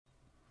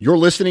You're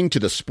listening to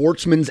the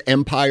Sportsman's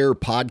Empire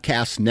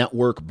Podcast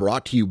Network,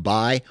 brought to you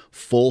by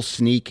Full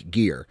Sneak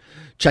Gear.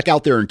 Check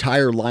out their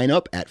entire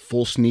lineup at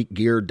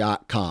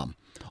fullsneakgear.com.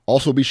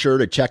 Also be sure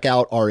to check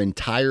out our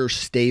entire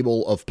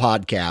stable of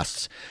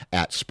podcasts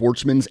at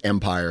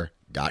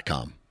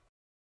sportsmansempire.com.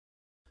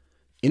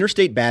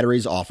 Interstate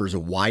Batteries offers a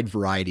wide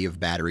variety of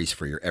batteries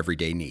for your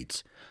everyday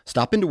needs.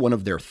 Stop into one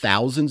of their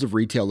thousands of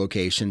retail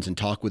locations and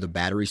talk with a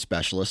battery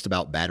specialist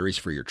about batteries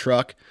for your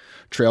truck,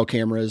 trail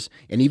cameras,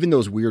 and even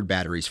those weird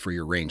batteries for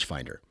your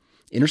rangefinder.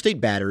 Interstate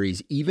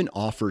Batteries even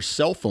offers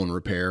cell phone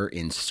repair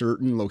in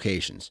certain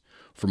locations.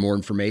 For more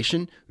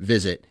information,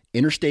 visit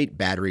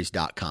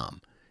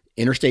interstatebatteries.com.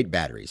 Interstate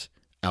Batteries,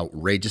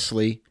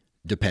 outrageously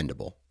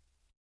dependable.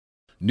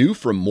 New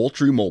from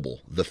Moultrie Mobile,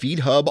 the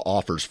Feed Hub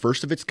offers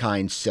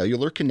first-of-its-kind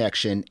cellular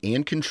connection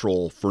and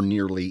control for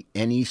nearly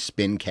any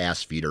spin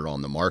cast feeder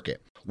on the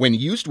market. When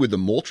used with the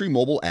Moultrie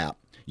Mobile app,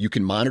 you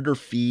can monitor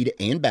feed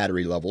and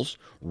battery levels,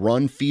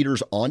 run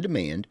feeders on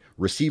demand,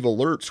 receive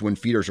alerts when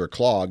feeders are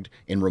clogged,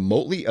 and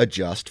remotely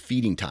adjust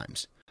feeding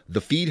times. The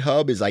Feed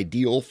Hub is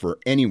ideal for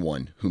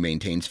anyone who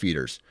maintains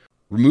feeders.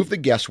 Remove the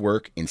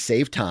guesswork and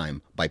save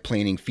time by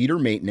planning feeder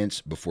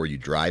maintenance before you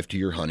drive to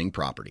your hunting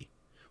property.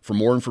 For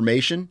more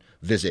information,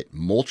 visit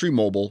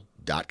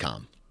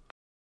MoultrieMobile.com.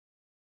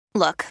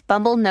 Look,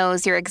 Bumble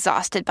knows you're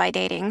exhausted by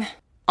dating.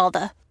 All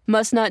the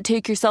must not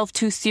take yourself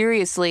too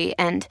seriously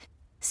and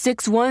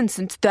 6'1"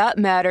 since that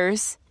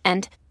matters.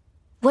 And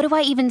what do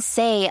I even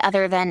say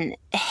other than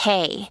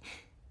hey?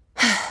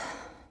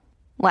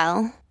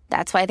 Well,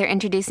 that's why they're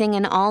introducing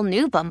an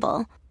all-new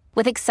Bumble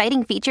with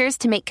exciting features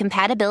to make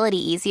compatibility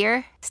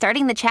easier,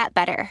 starting the chat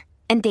better,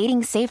 and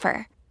dating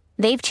safer.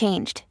 They've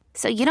changed,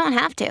 so you don't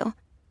have to.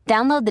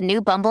 Download the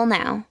new Bumble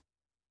now.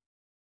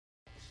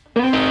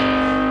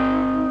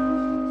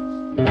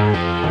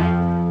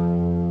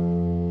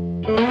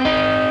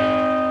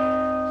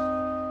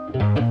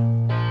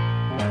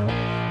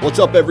 What's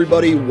up,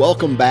 everybody?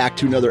 Welcome back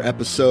to another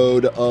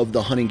episode of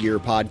the Hunting Gear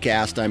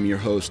Podcast. I'm your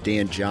host,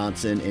 Dan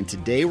Johnson, and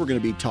today we're going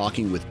to be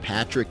talking with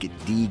Patrick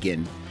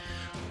Deegan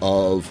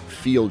of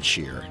Field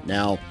Shear.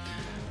 Now,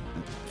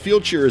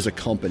 Field Shear is a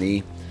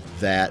company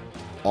that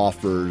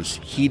offers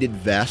heated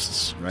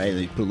vests, right?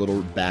 They put a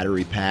little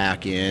battery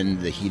pack in,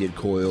 the heated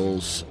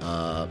coils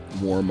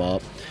warm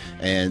up,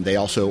 and they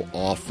also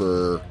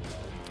offer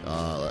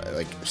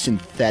like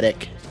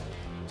synthetic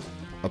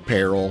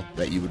apparel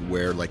that you would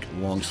wear, like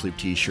long sleeve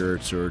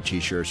t-shirts or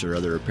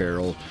other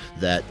apparel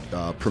that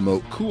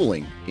promote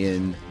cooling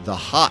in the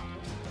hot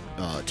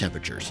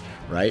temperatures,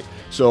 right?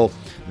 So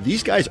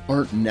these guys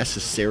aren't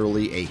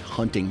necessarily a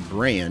hunting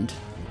brand,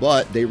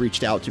 but they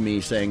reached out to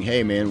me saying,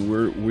 hey man,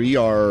 we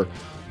are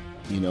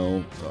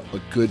a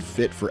good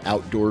fit for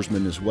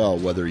outdoorsmen as well,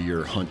 whether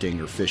you're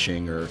hunting or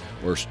fishing or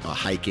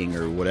hiking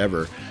or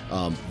whatever.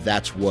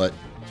 That's what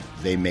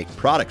they make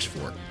products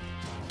for.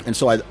 And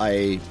so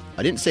I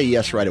didn't say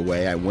yes right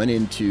away. I went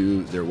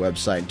into their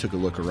website and took a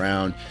look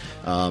around,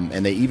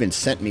 and they even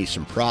sent me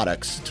some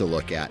products to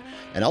look at.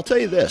 And I'll tell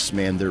you this,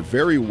 man, they're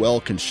very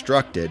well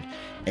constructed.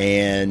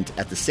 And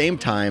at the same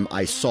time,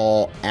 I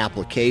saw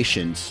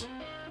applications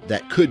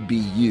that could be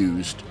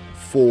used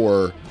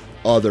for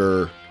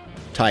other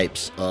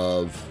types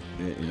of,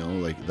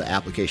 like the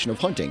application of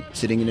hunting,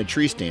 sitting in a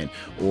tree stand,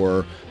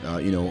 or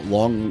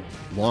long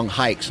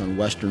hikes on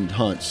western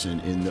hunts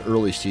in the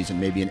early season,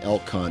 maybe an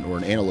elk hunt or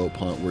an antelope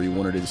hunt where you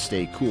wanted it to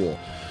stay cool.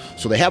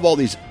 So they have all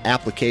these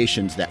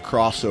applications that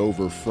cross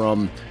over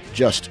from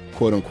just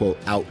quote unquote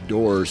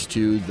outdoors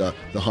to the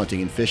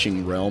hunting and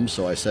fishing realm.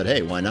 So I said,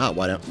 hey, why not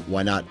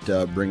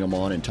bring them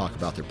on and talk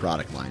about their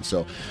product line?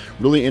 So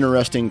really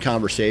interesting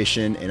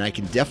conversation, and I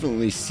can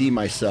definitely see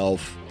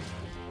myself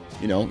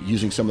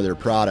using some of their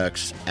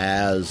products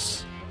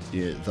as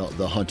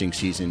the hunting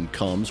season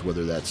comes,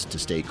 whether that's to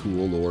stay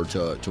cool or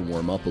to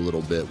warm up a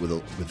little bit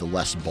with a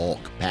less bulk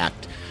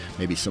packed,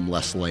 maybe some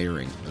less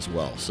layering as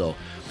well. So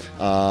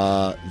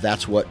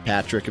that's what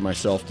Patrick and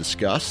myself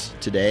discuss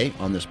today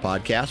on this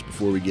podcast.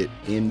 Before we get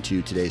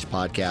into today's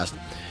podcast,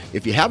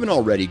 if you haven't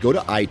already, go to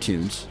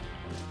iTunes,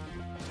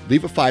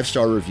 leave a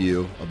 5-star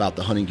review about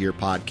the Hunting Gear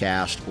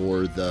Podcast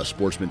or the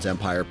Sportsman's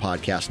Empire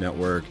Podcast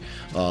Network.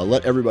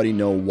 Let everybody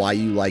know why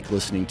you like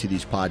listening to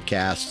these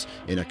podcasts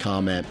in a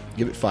comment.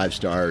 Give it 5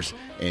 stars,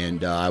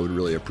 and I would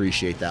really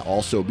appreciate that.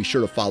 Also, be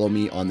sure to follow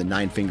me on the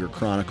Nine Finger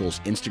Chronicles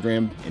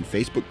Instagram and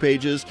Facebook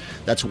pages.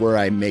 That's where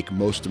I make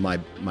most of my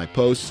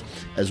posts,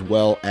 as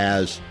well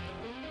as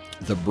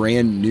the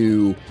brand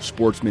new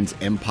Sportsman's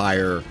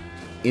Empire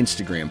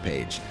Instagram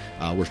page.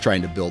 We're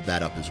trying to build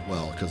that up as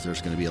well, because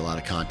there's going to be a lot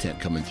of content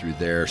coming through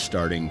there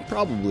starting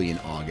probably in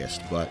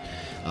August. But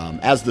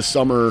as the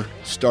summer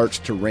starts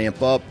to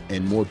ramp up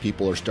and more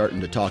people are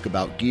starting to talk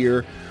about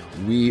gear,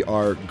 we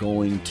are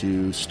going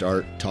to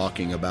start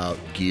talking about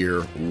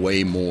gear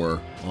way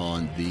more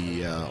on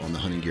the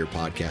Hunting Gear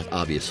Podcast,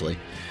 obviously.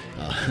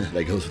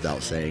 That goes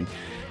without saying.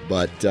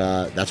 But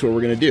that's what we're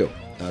going to do.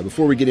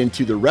 Before we get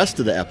into the rest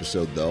of the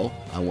episode, though,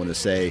 I want to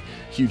say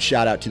huge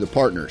shout out to the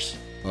partners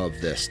of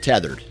this,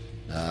 Tethered.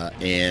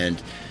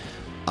 And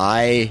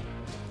I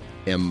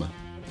am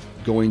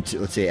going to,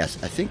 let's say, I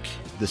think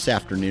this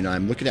afternoon,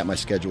 I'm looking at my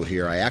schedule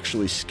here. I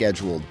actually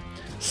scheduled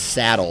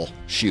saddle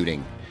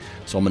shooting.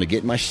 So I'm going to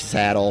get in my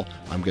saddle.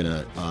 I'm going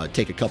to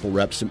take a couple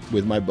reps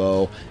with my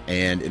bow.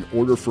 And in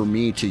order for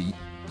me to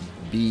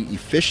be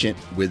efficient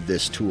with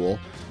this tool,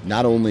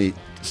 not only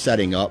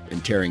setting up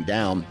and tearing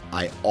down,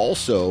 I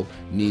also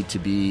need to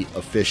be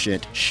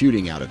efficient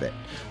shooting out of it.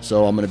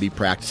 So I'm going to be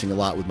practicing a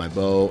lot with my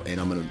bow, and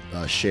I'm going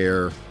to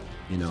share,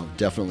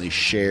 definitely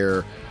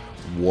share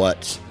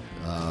what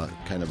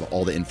kind of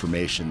all the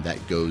information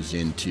that goes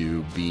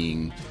into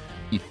being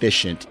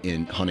efficient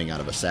in hunting out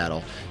of a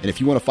saddle. And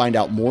if you want to find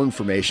out more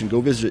information,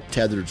 go visit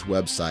Tethered's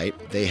website.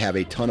 They have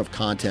a ton of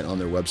content on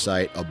their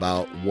website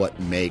about what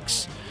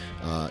makes,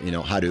 how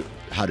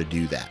to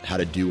do that, how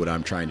to do what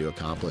I'm trying to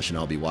accomplish. And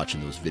I'll be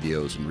watching those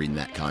videos and reading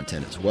that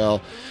content as well.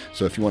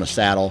 So if you want a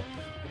saddle,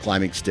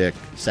 climbing stick,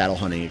 saddle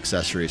hunting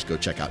accessories, go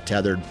check out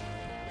Tethered.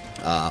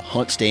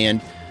 Hunt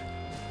Stand,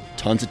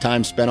 tons of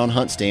time spent on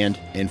Hunt Stand.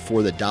 And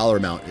for the dollar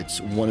amount,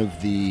 it's one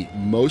of the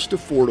most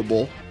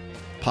affordable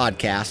hunting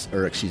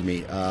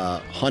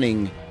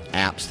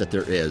apps that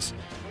there is.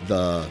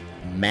 The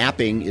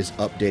mapping is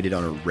updated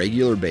on a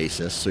regular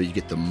basis, so you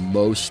get the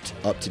most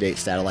up-to-date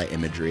satellite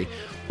imagery.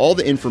 All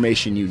the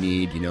information you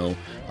need,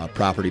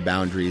 property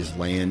boundaries,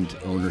 land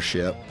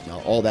ownership,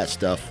 all that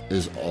stuff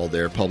is all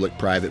there. Public,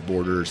 private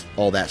borders,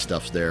 all that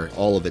stuff's there.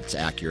 All of it's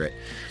accurate.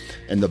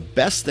 And the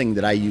best thing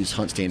that I use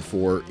HuntStand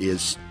for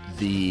is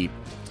the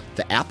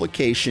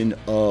application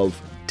of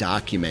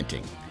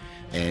documenting.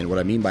 And what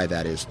I mean by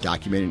that is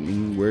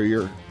documenting where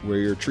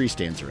your tree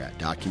stands are at,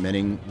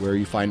 documenting where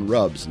you find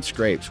rubs and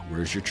scrapes,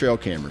 where's your trail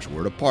cameras,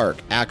 where to park,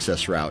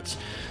 access routes,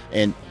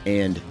 and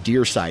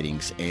deer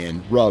sightings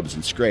and rubs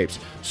and scrapes.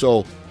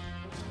 So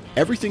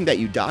everything that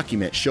you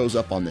document shows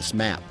up on this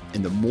map.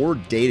 And the more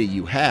data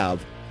you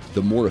have,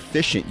 the more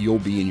efficient you'll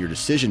be in your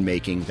decision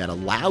making that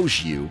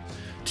allows you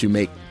to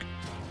make,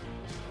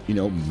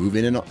 move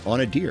in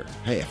on a deer.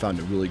 Hey, I found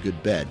a really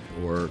good bed.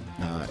 Or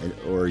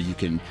you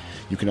can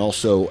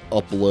also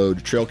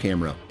upload trail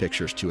camera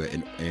pictures to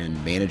it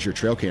and manage your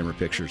trail camera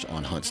pictures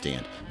on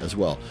HuntStand as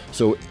well.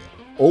 So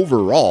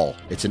overall,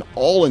 it's an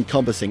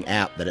all-encompassing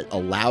app that it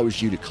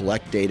allows you to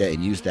collect data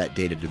and use that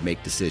data to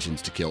make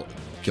decisions to kill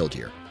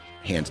deer,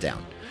 hands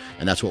down.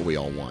 And that's what we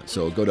all want.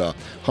 So go to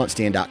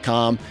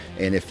huntstand.com,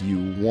 and if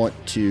you want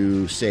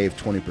to save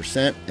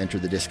 20%, enter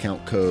the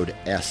discount code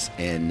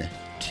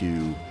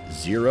SN20.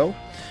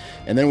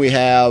 And then we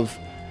have,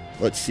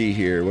 let's see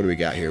here, what do we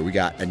got here? We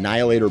got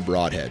Annihilator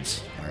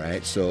broadheads. All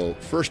right, so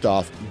first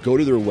off, go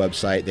to their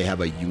website. They have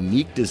a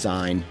unique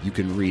design. You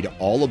can read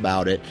all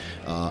about it.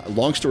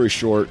 Long story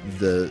short,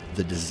 the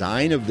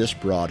design of this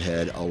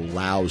broadhead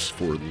allows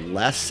for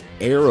less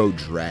arrow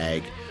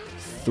drag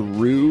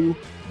through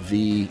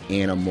the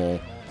animal,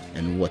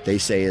 and what they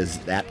say is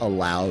that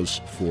allows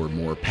for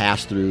more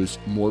pass-throughs,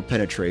 more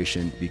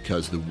penetration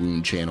because the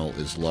wound channel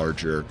is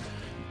larger.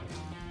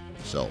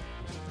 So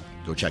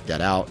go check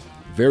that out.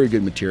 Very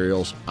good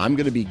materials. I'm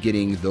going to be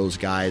getting those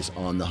guys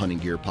on the Hunting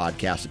Gear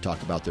podcast to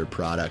talk about their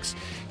products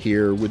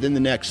here within the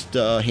next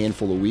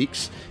handful of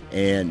weeks,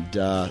 and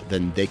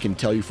then they can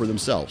tell you for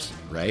themselves,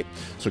 right?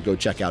 So go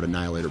check out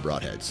Annihilator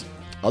broadheads.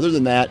 Other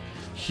than that,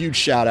 huge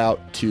shout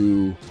out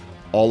to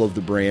all of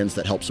the brands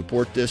that help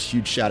support this.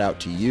 Huge shout out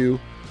to you.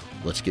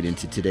 Let's get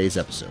into today's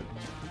episode.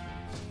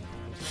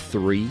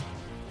 3,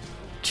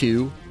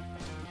 2,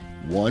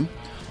 1.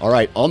 All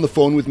right, on the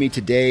phone with me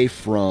today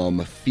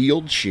from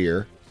Field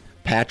Shear,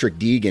 Patrick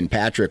Deegan.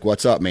 Patrick,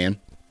 what's up, man?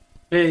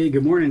 Hey,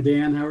 good morning,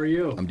 Dan. How are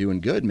you? I'm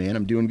doing good, man.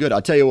 I'm doing good.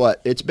 I'll tell you what,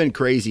 it's been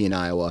crazy in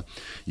Iowa.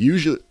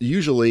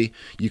 Usually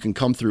you can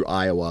come through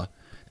Iowa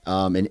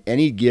in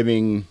any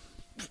giving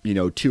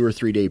 2 or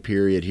 3 day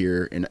period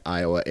here in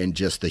Iowa, and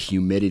just the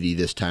humidity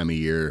this time of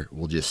year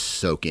will just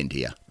soak into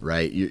you,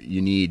 right?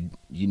 You need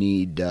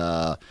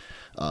an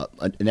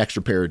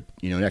extra pair,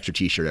 an extra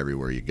t-shirt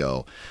everywhere you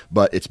go.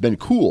 But it's been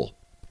cool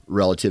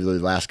relatively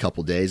the last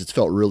couple of days. It's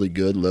felt really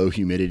good, low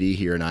humidity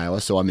here in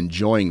Iowa, so I'm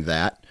enjoying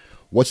that.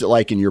 What's it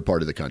like in your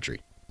part of the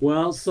country?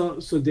 Well, so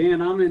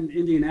Dan, I'm in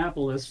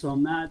Indianapolis, so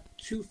I'm not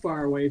too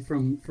far away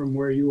from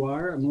where you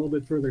are. I'm a little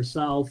bit further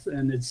south,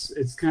 and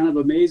it's kind of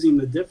amazing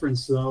the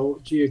difference, though.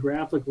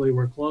 Geographically,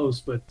 we're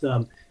close, but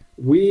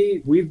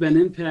we've been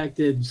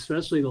impacted,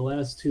 especially the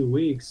last 2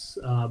 weeks,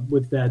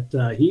 with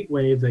that heat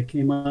wave that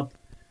came up,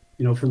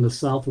 from the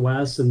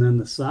southwest and then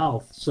the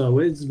south. So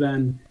it's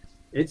been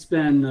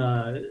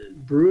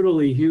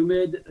brutally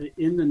humid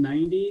in the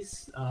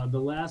 90s. The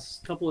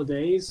last couple of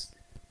days,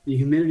 the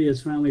humidity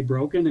has finally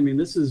broken. I mean,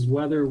 this is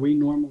weather we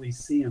normally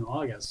see in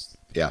August.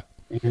 Yeah.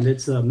 And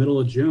it's middle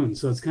of June,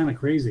 so it's kind of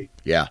crazy.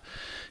 Yeah.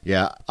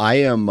 I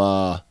am.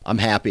 I'm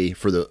happy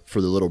for the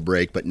little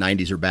break, but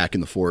 90s are back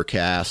in the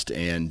forecast.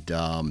 And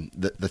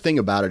the thing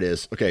about it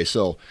is, okay,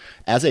 so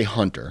as a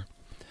hunter,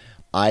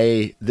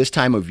 this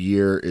time of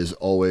year is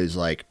always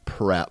like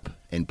prep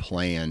and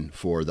plan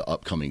for the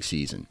upcoming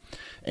season.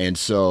 And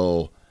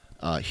so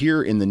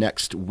Here in the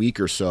next week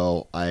or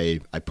so, I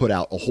put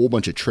out a whole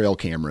bunch of trail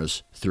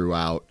cameras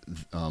throughout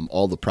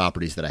all the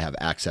properties that I have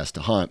access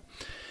to hunt.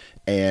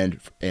 And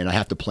I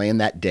have to plan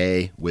that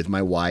day with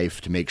my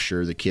wife to make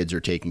sure the kids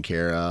are taken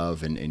care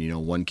of.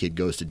 And one kid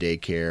goes to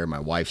daycare, my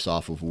wife's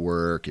off of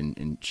work,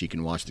 and she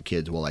can watch the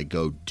kids while I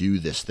go do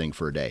this thing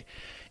for a day.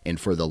 And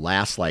for the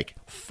last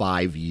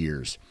 5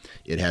 years,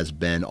 it has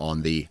been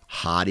on the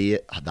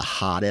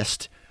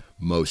hottest,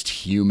 most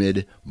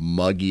humid,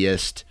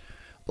 muggiest,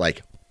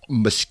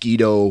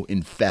 mosquito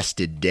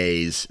infested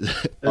days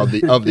of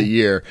the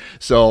year.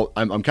 So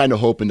I'm kind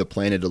of hoping to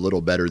plan it a little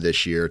better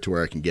this year to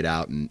where I can get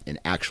out and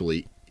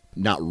actually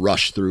not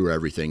rush through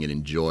everything and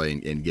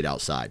enjoy and get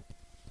outside.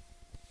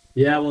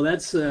 Yeah, well,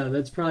 that's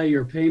probably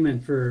your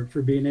payment for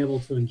being able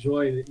to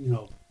enjoy,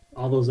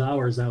 all those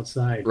hours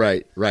outside.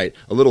 Right.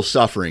 A little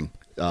suffering.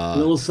 A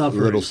little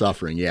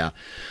suffering. Yeah.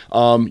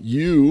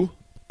 You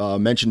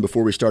mentioned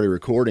before we started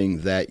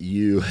recording that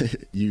you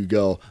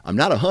go, I'm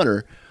not a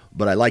hunter,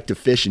 but I like to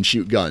fish and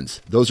shoot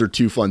guns. Those are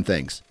two fun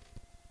things.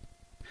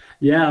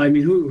 Yeah, I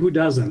mean, who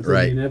doesn't?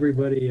 Right. I mean,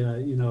 everybody,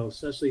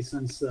 especially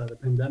since the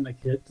pandemic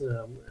hit,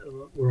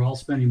 we're all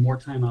spending more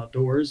time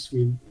outdoors.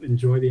 We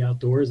enjoy the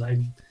outdoors. I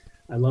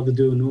love to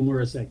do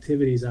numerous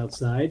activities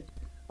outside.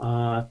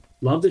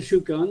 Love to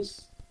shoot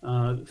guns,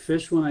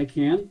 fish when I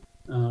can.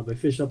 I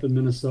fish up in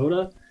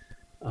Minnesota.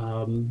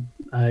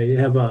 I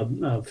have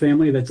a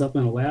family that's up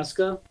in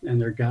Alaska,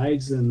 and they're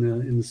guides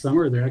in the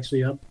summer. They're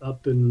actually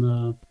up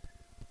in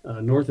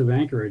north of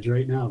Anchorage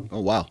right now.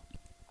 Oh, wow.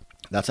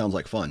 That sounds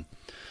like fun.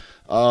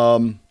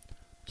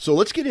 So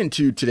let's get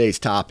into today's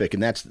topic,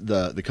 and that's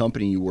the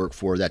company you work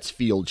for. That's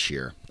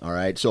FieldShear. All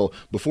right. So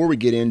before we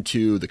get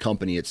into the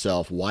company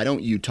itself, why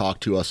don't you talk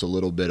to us a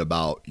little bit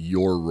about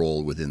your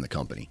role within the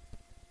company?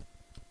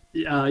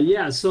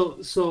 Yeah.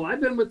 So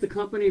I've been with the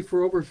company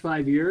for over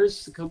 5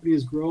 years. The company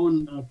has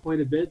grown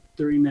quite a bit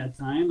during that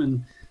time,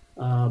 and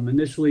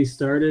initially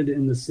started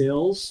in the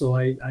sales. So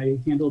I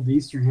handled the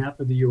eastern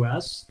half of the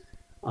U.S.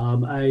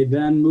 I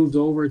then moved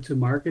over to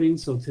marketing.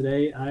 So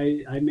today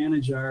I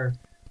manage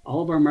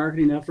all of our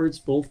marketing efforts,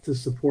 both to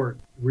support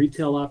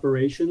retail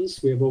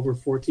operations. We have over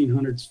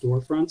 1,400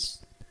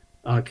 storefronts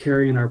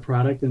carrying our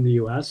product in the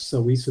U.S.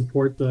 So we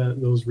support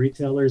those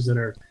retailers that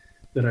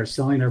are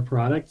selling our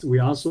product. We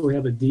also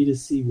have a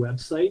D2C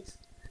website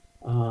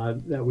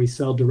that we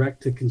sell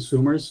direct to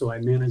consumers. So I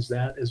manage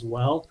that as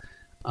well.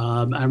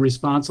 I'm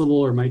responsible,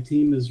 or my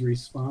team is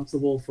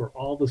responsible, for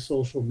all the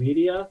social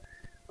media.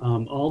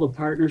 All the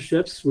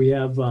partnerships. We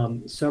have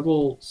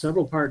several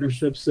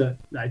partnerships that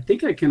I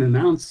think I can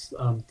announce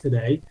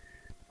today,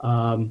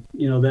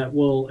 that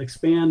will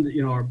expand,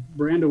 our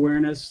brand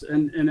awareness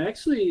and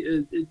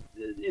actually,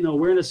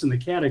 awareness in the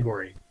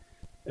category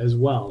as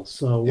well.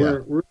 So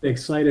we're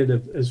excited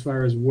as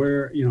far as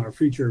where, our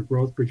future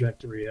growth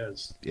trajectory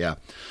is. Yeah.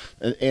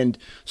 And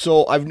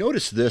so I've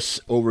noticed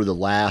this over the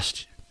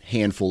last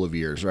handful of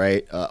years,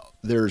 right?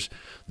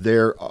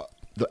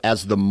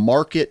 As the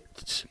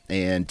market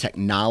and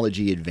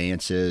technology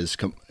advances,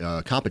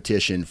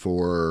 competition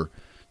for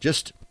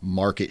just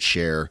market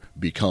share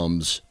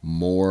becomes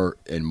more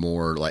and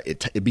more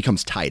it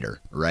becomes tighter,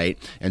 right?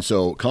 And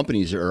so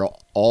companies are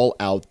all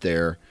out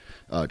there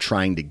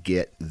trying to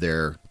get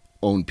their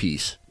own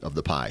piece of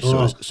the pie,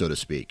 so to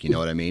speak. You know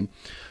what I mean?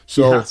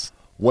 So yes.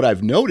 What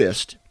I've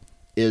noticed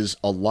is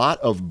a lot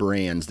of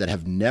brands that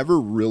have never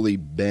really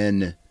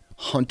been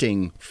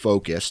hunting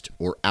focused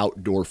or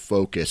outdoor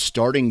focused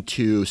starting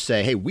to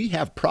say, hey, we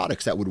have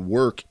products that would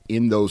work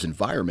in those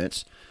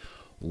environments.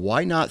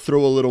 Why not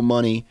throw a little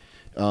money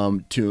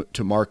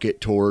to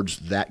market towards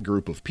that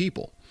group of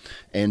people?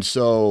 And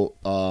so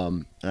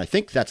and I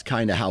think that's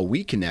kind of how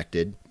we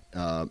connected,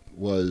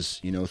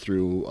 was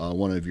through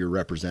one of your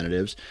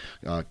representatives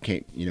got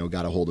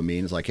a hold of me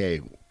and was like, hey,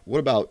 what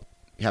about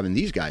having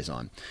these guys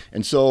on?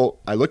 And so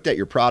I looked at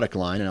your product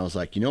line and I was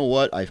like, you know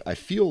what? I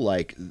feel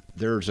like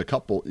there's a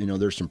couple,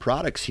 there's some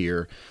products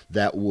here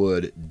that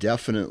would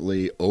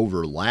definitely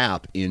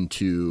overlap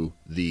into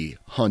the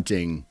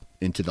hunting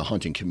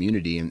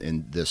community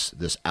and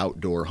this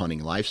outdoor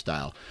hunting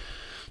lifestyle.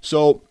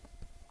 So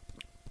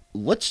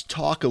let's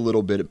talk a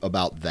little bit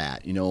about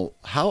that.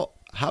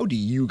 How do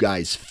you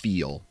guys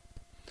feel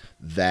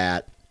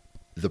that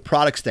the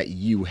products that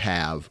you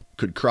have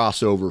could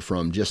cross over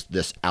from just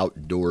this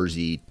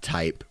outdoorsy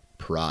type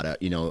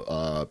product,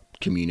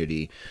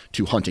 community,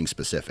 to hunting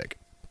specific?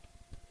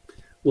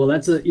 Well,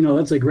 that's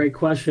a great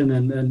question,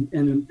 and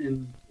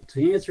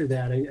to answer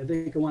that, I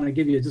think I want to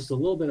give you just a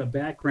little bit of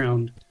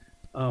background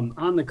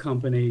on the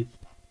company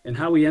and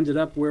how we ended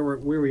up where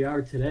we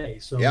are today.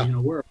 So yeah.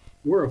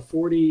 We're a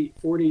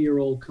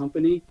 40-year-old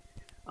company.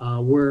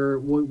 We're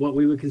what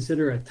we would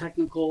consider a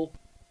technical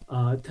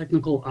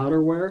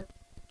outerwear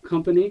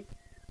company.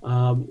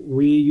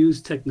 We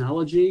use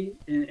technology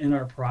in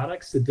our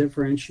products to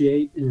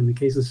differentiate,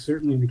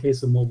 certainly in the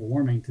case of mobile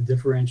warming, to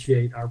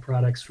differentiate our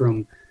products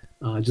from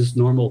just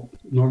normal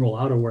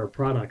outerwear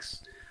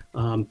products.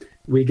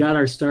 We got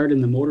our start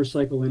in the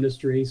motorcycle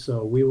industry,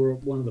 so we were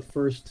one of the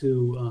first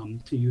to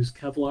use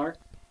Kevlar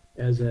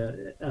as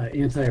a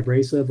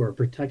anti-abrasive or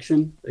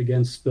protection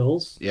against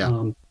spills.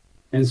 Yeah.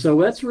 And so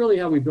that's really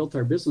how we built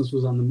our business,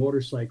 was on the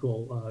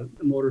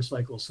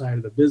motorcycle side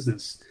of the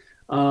business.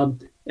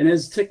 And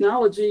as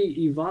technology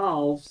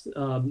evolved,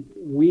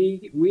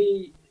 we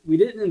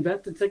didn't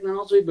invent the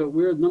technology, but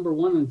we're number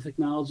one in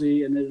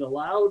technology, and it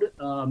allowed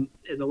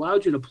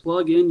you to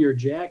plug in your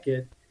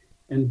jacket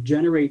and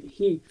generate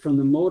heat from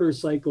the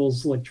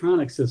motorcycle's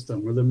electronic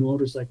system or the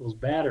motorcycle's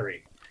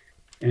battery.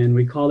 And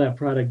we call that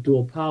product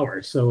dual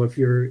power. So if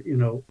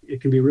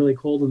it can be really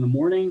cold in the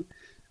morning.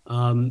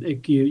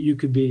 You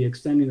could be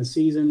extending the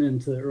season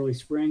into early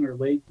spring or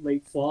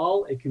late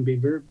fall. It can be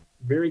very,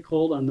 very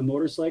cold on the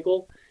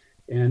motorcycle,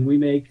 and we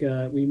make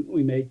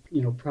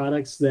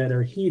products that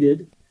are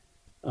heated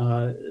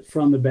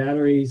from the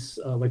battery's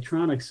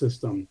electronic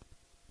system.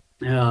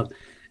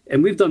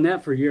 And we've done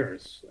that for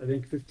years. I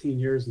think 15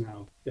 years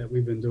now that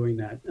we've been doing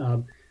that.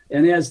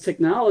 And as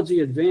technology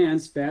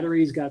advanced,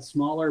 batteries got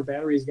smaller,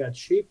 batteries got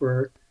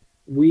cheaper.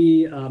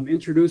 We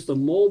introduced a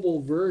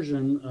mobile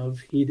version of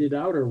heated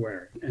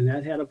outerwear, and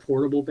that had a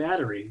portable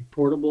battery,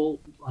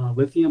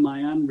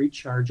 lithium-ion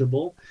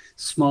rechargeable,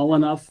 small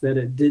enough that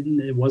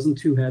it wasn't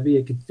too heavy.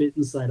 It could fit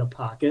inside a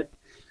pocket.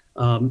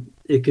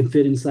 It can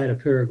fit inside a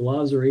pair of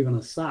gloves or even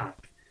a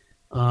sock.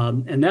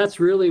 And that's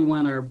really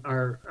when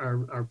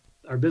our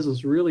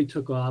business really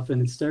took off,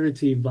 and it started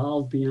to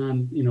evolve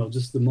beyond,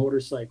 just the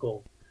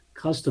motorcycle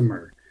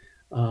customer.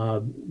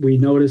 We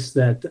noticed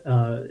that,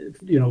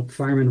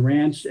 farm and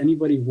ranch,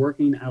 anybody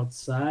working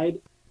outside,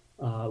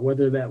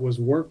 whether that was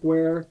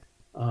workwear,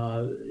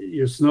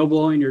 you're snow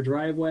blowing your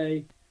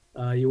driveway,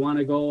 you want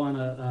to go on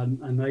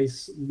a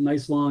nice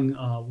long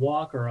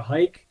walk or a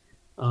hike,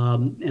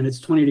 and it's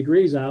 20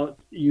 degrees out,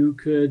 you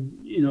could,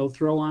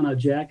 throw on a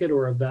jacket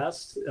or a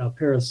vest, a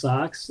pair of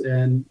socks,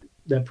 and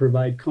that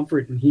provide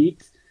comfort and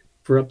heat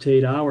for up to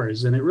 8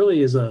 hours. And it's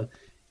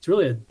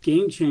really a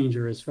game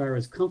changer as far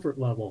as comfort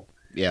level.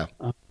 Yeah.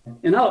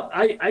 And I'll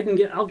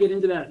get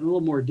into that in a little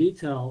more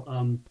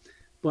detail.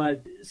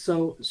 But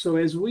so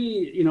as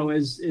we,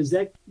 as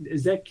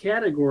that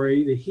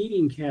category, the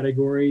heating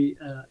category,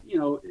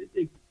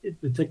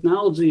 the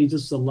technology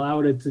just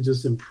allowed it to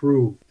just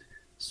improve.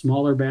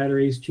 Smaller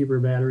batteries, cheaper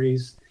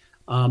batteries.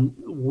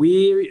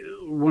 We're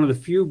one of the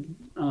few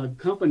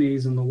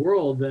companies in the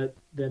world that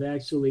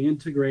actually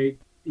integrate,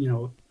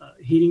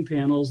 heating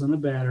panels and a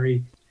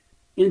battery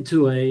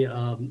into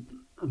a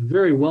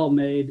very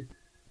well-made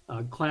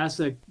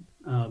classic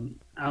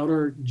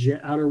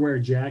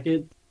outerwear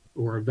jacket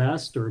or a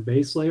vest or a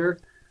base layer,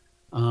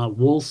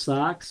 wool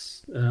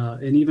socks,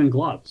 and even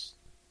gloves.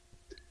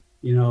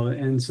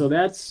 And so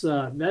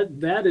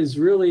that is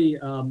really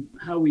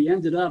how we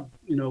ended up,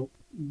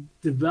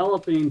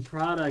 developing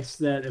products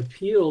that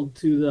appealed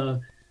to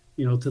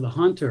the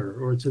hunter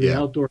or to the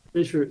outdoor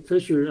fisher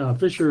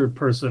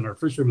person or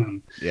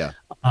fisherman. Yeah.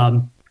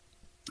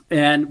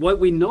 And what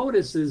we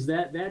notice is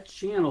that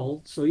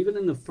channel, so even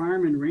in the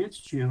farm and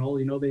ranch channel,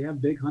 they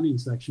have big hunting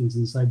sections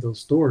inside those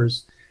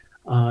stores.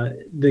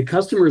 The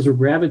customers are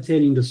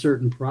gravitating to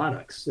certain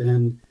products,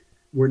 and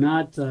we're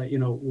not,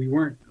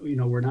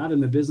 we're not in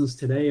the business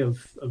today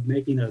of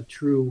making a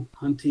true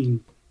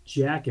hunting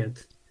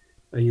jacket,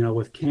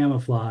 with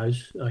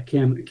camouflage,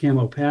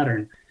 camo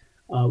pattern.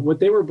 What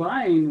they were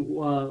buying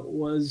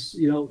was,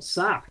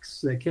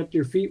 socks that kept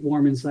your feet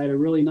warm inside a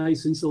really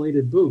nice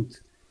insulated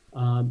boot.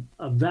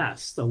 A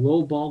vest, a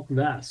low bulk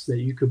vest that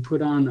you could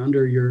put on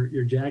under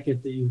your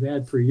jacket that you've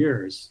had for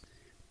years.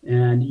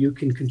 And you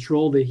can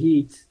control the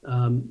heat,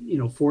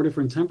 4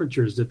 different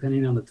temperatures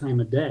depending on the time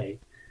of day,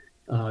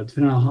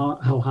 depending on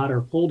how hot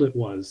or cold it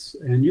was.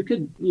 And you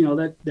could,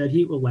 that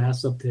heat will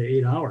last up to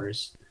 8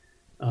 hours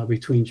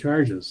between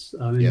charges.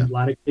 In a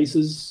lot of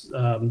cases,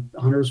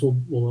 hunters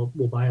will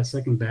buy a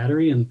second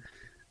battery, and,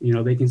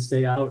 they can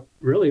stay out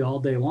really all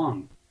day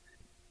long.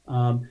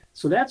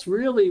 So that's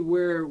really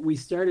where we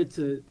started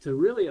to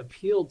really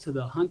appeal to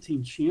the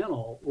hunting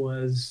channel,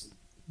 was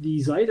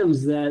these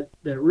items that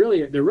they're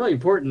really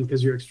important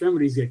because your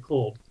extremities get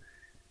cold.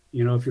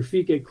 If your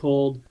feet get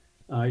cold,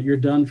 you're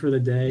done for the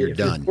day. If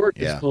your fork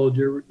gets cold,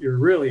 you're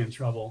really in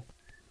trouble.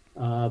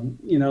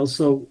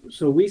 So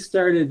we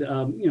started,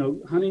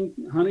 the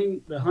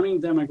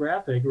hunting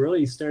demographic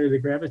really started to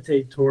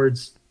gravitate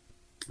towards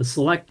the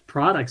select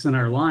products in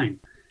our line.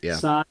 Yeah.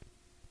 Socks,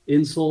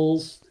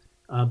 insoles,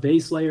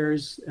 base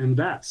layers, and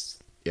vests.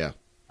 Yeah.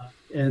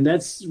 And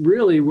that's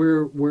really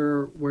where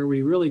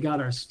we really got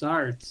our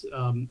start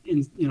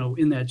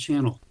in that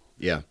channel.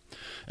 Yeah.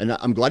 And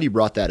I'm glad you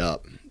brought that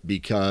up,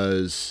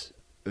 because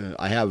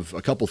I have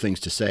a couple things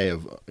to say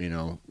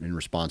in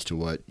response to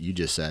what you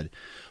just said.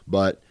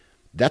 But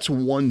that's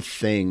one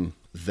thing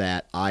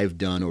that I've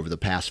done over the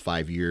past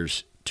 5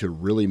 years to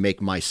really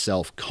make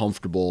myself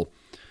comfortable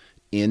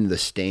in the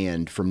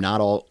stand from not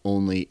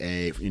only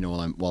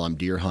while I'm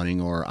deer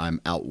hunting or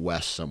I'm out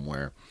west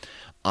somewhere.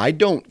 I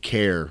don't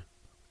care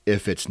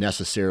if it's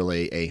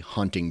necessarily a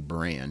hunting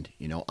brand.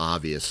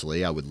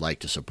 Obviously I would like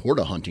to support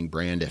a hunting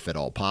brand if at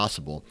all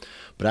possible,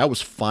 but I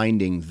was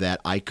finding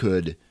that I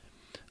could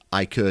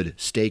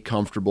stay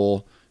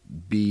comfortable,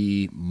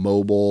 be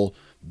mobile,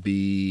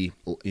 be,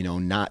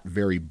 not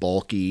very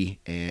bulky,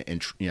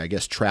 and I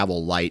guess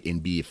travel light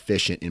and be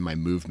efficient in my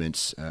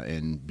movements,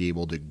 and be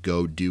able to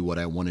go do what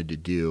I wanted to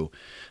do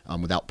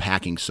without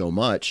packing so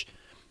much.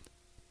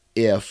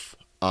 If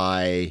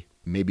I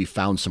maybe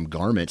found some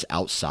garments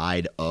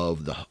outside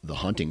of the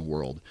hunting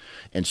world.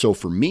 And so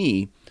for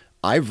me,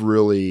 I've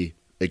really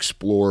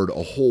explored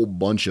a whole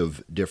bunch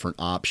of different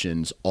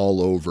options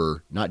all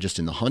over, not just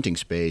in the hunting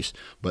space,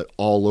 but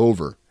all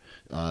over,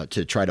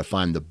 to try to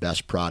find the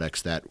best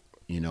products that,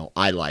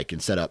 I like,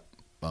 and set up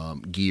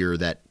gear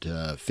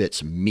that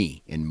fits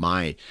me and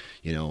my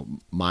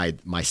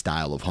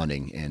style of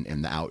hunting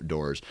and the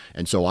outdoors.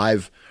 And so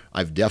I've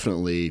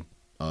definitely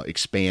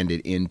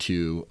expanded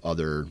into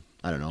other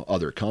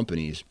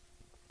companies.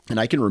 And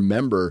I can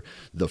remember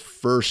the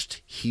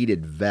first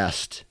heated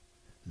vest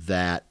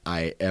that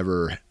I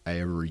ever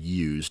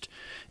used.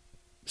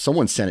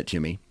 Someone sent it to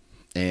me,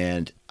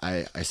 and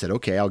I said,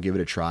 okay, I'll give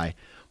it a try.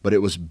 But it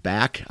was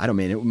back,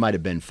 it might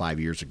have been 5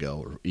 years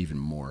ago or even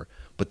more,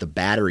 but the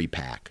battery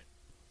pack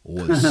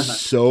was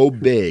so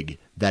big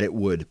that it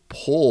would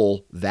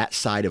pull that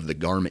side of the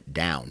garment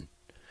down.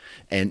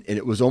 And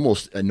it was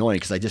almost annoying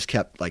because I just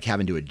kept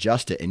having to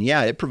adjust it. And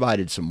yeah, it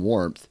provided some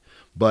warmth,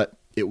 but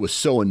it was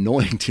so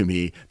annoying to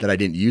me that I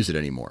didn't use it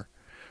anymore.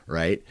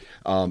 Right.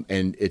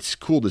 And it's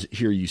cool to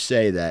hear you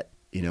say that,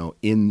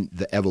 in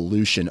the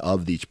evolution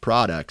of these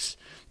products,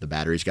 the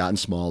battery's gotten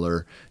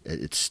smaller.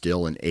 It's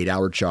still an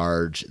 8-hour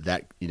charge.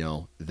 That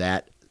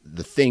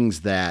the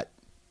things that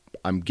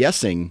I'm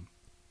guessing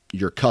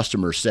your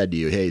customer said to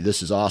you, hey,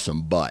 this is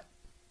awesome, but.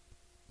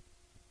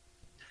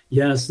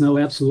 Yes, no,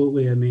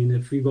 absolutely.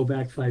 If we go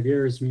back 5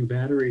 years,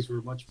 batteries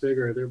were much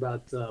bigger. They're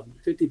about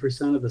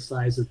 50% of the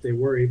size that they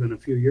were even a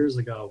few years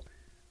ago.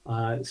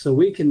 So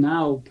we can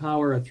now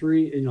power a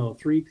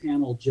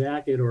three-panel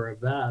jacket or a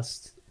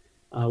vest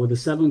with a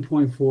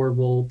 7.4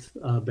 volt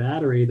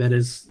battery that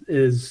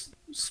is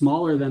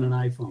smaller than an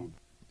iPhone.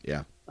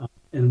 Yeah.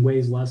 And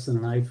weighs less than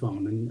an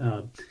iPhone. And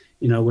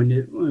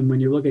when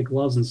you look at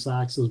gloves and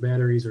socks, those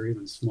batteries are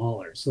even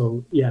smaller.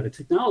 So yeah, the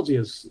technology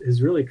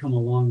has really come a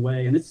long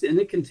way, and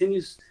it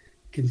continues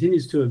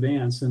to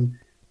advance. And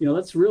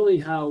that's really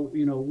how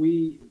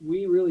we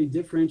really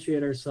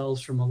differentiate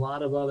ourselves from a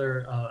lot of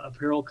other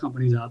apparel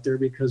companies out there,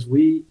 because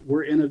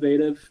we're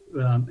innovative,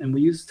 and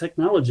we use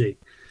technology.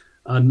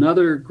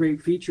 Another great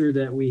feature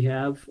that we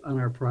have on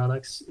our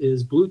products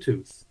is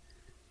Bluetooth.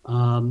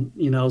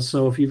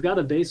 So if you've got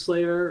a base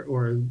layer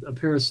or a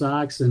pair of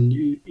socks and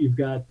you've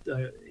got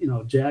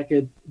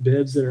jacket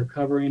bibs that are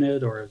covering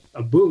it, or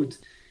a boot,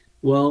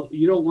 well,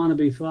 you don't want to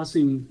be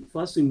fussing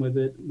with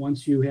it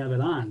once you have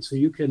it on. So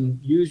you can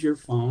use your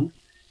phone,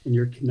 and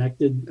you're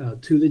connected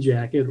to the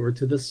jacket or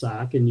to the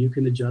sock, and you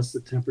can adjust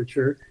the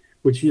temperature,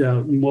 which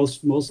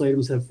most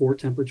items have 4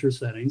 temperature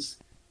settings,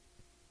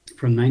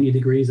 from 90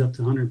 degrees up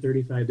to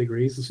 135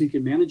 degrees. And so you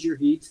can manage your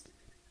heat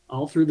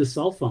all through the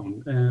cell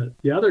phone.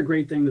 The other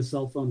great thing the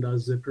cell phone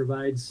does is it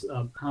provides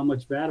how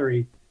much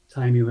battery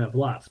time you have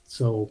left.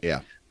 So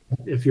yeah,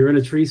 if you're in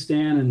a tree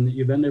stand and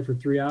you've been there for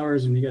 3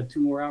 hours and you got 2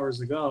 more hours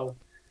to go,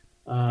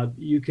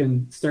 you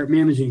can start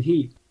managing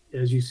heat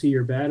as you see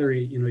your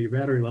battery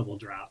level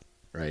drop.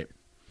 Right.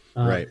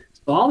 Right.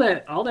 So all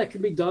that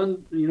can be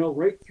done,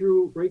 right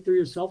through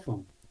your cell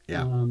phone.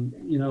 Yeah.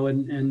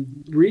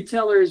 And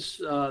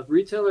retailers,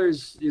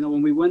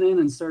 when we went in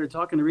and started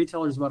talking to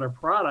retailers about our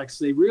products,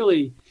 they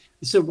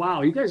said,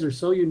 wow, you guys are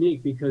so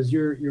unique because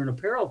you're an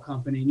apparel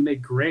company and you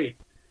make great.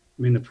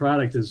 The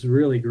product is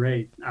really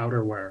great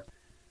outerwear,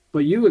 but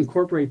you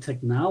incorporate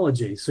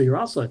technology. So you're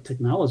also a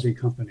technology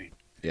company.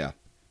 Yeah.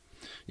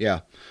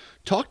 Yeah.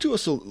 Talk to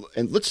us,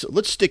 and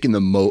let's stick in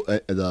the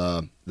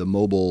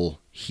mobile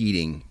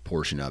heating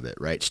portion of it,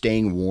 right?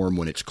 Staying warm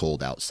when it's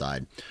cold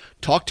outside.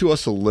 Talk to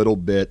us a little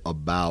bit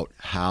about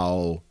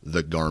how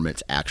the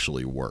garments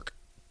actually work.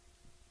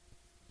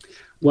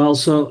 Well,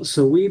 so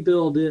we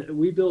build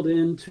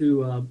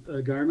into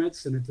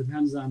garments, and it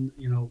depends on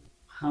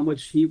how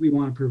much heat we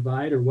want to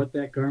provide or what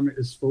that garment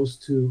is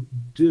supposed to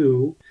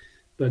do.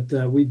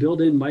 But we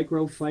build in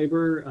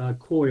microfiber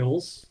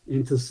coils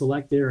into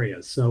select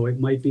areas. So it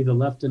might be the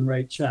left and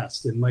right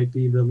chest. It might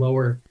be the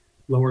lower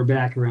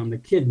back around the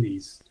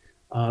kidneys.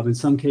 In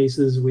some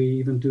cases, we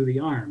even do the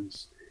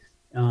arms.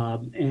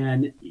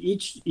 And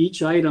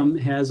each item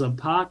has a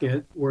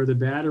pocket where the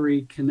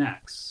battery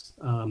connects.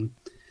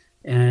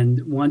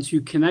 And once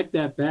you connect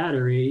that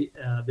battery,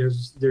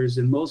 there's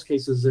in most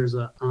cases, there's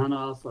a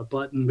on-off, a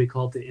button. We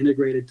call it the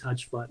integrated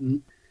touch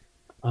button.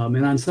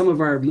 And on some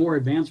of our more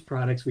advanced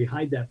products, we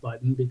hide that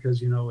button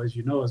because,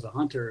 as a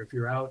hunter, if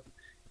you're out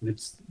and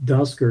it's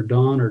dusk or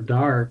dawn or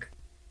dark,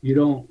 you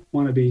don't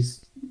want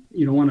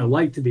a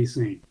light to be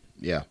seen.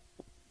 Yeah.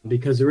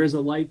 Because there is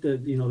a light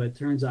that, that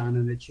turns on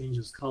and it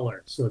changes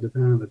color. So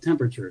depending on the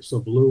temperature. So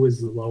blue is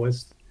the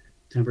lowest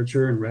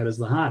temperature and red is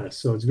the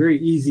hottest. So it's very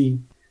easy,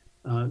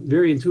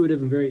 very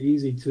intuitive and very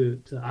easy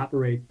to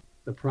operate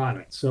the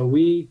product. So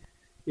we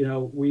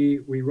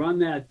run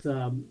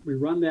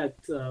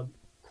that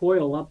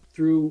coil up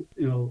through,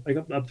 like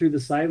up through the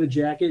side of the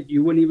jacket.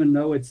 You wouldn't even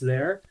know it's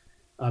there.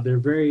 They're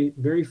very,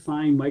 very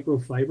fine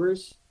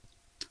microfibers.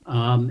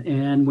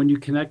 And when you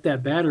connect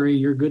that battery,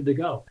 you're good to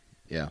go.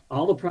 Yeah.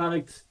 All the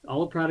product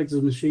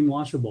is machine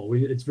washable.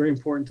 It's very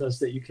important to us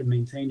that you can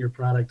maintain your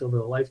product over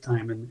the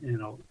lifetime, and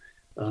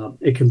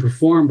it can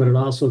perform, but it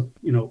also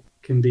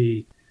can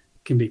be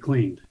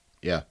cleaned.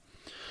 Yeah.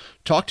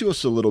 Talk to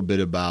us a little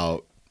bit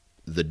about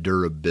the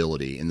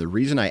durability, and the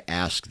reason I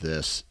ask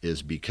this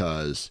is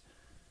because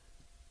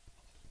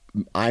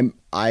I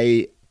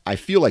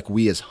feel like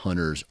we as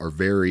hunters are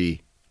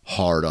very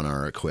hard on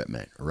our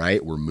equipment,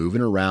 right? We're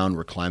moving around,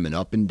 we're climbing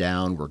up and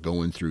down, we're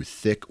going through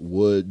thick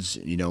woods,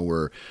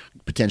 we're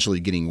potentially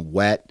getting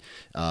wet,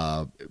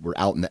 we're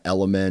out in the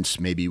elements,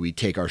 maybe we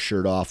take our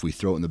shirt off, we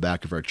throw it in the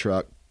back of our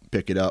truck,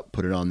 pick it up,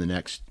 put it on the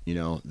next,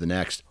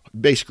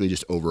 basically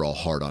just overall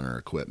hard on our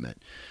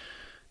equipment.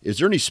 Is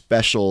there any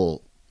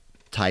special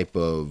type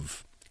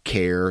of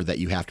care that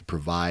you have to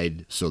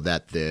provide so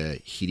that the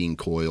heating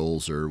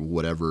coils or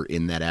whatever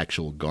in that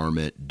actual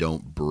garment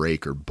don't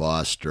break or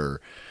bust, or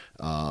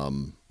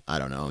I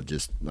don't know,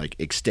 just like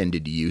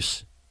extended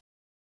use?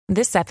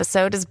 This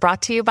episode is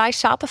brought to you by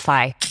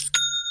Shopify.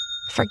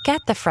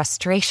 Forget the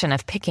frustration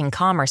of picking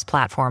commerce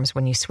platforms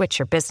when you switch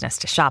your business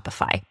to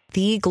Shopify,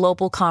 the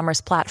global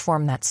commerce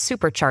platform that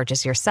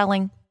supercharges your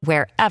selling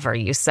wherever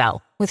you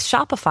sell. With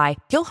Shopify,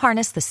 you'll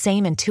harness the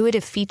same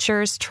intuitive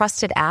features,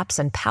 trusted apps,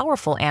 and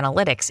powerful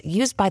analytics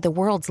used by the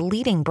world's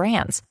leading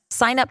brands.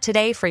 Sign up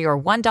today for your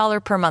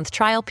 $1 per month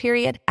trial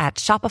period at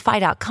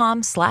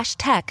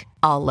shopify.com/tech,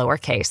 all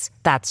lowercase.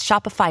 That's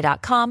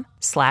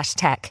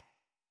shopify.com/tech.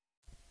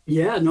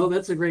 Yeah, no,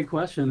 that's a great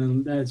question,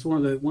 and it's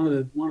one of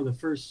the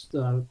first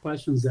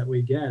questions that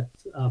we get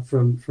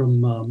from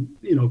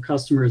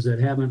customers that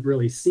haven't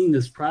really seen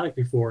this product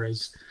before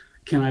is,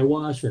 can I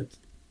wash it?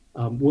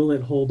 Will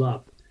it hold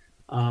up?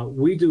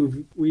 We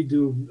do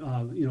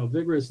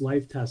vigorous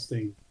life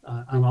testing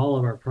on all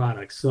of our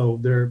products, so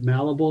they're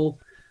malleable.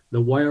 The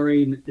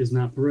wiring is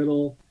not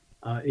brittle.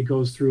 It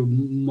goes through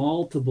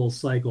multiple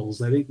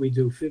cycles. I think we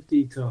do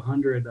 50 to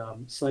 100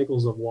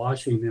 cycles of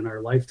washing in our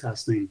life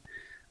testing.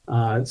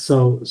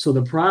 So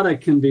the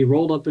product can be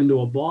rolled up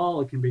into a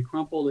ball, it can be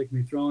crumpled, it can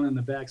be thrown in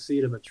the back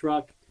seat of a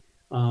truck.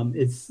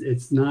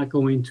 It's not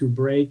going to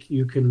break.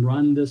 You can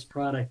run this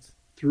product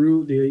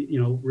through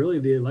really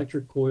the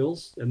electric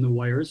coils and the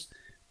wires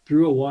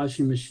through a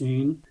washing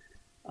machine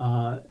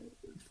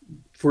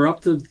for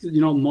up to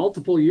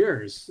multiple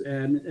years,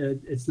 and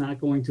it's not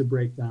going to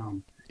break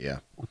down. Yeah.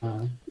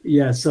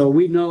 So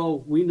we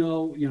know,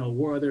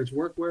 whether it's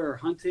workwear or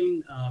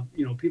hunting,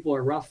 people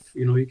are rough.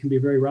 You can be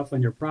very rough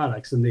on your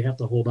products, and they have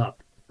to hold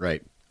up.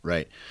 Right.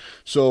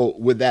 So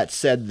with that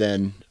said,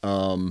 then,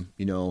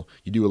 you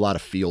do a lot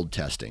of field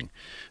testing.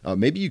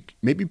 Maybe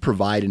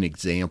provide an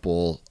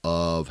example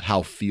of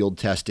how field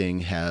testing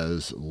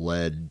has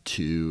led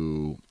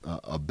to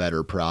a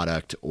better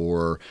product,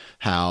 or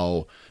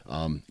how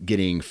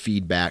getting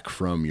feedback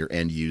from your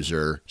end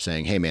user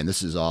saying, "Hey, man,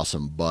 this is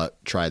awesome, but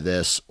try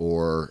this,"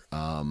 or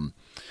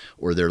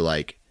they're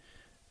like,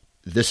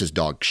 "This is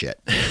dog shit."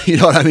 You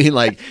know what I mean?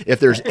 Like if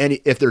there's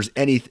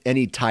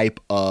any type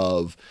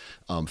of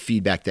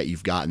feedback that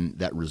you've gotten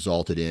that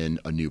resulted in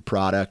a new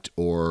product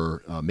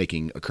or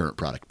making a current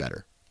product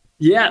better.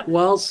 Yeah,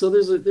 well, so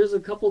there's a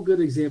couple good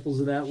examples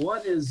of that.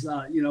 One is,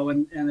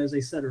 and as I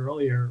said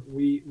earlier,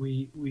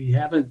 we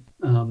haven't,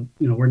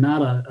 we're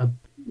not a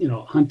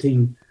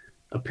hunting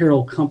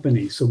apparel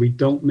company, so we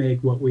don't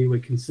make what we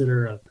would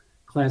consider a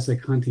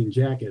classic hunting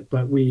jacket,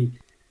 but we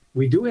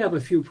do have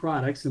a few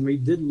products, and we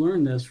did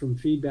learn this from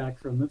feedback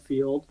from the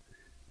field.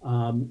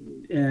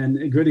 And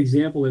a good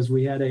example is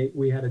we had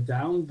a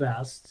down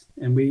vest,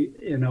 and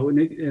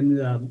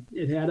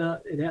it had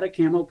a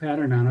camo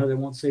pattern on it. I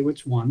won't say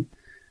which one.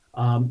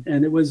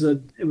 And it was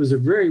a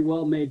very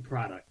well made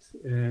product,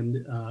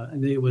 and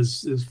it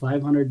was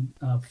 500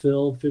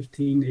 fill,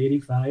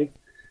 1585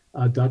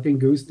 duck and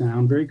goose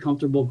down, very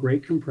comfortable,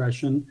 great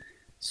compression.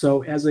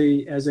 So as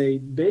a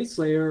base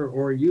layer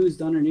or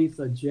used underneath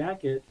a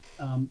jacket,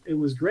 it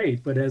was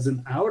great. But as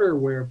an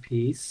outerwear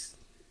piece,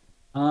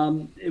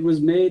 it was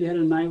made, had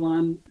a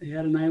nylon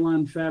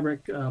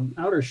fabric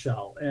outer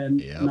shell,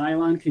 and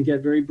nylon can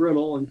get very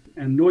brittle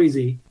and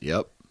noisy.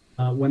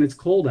 When it's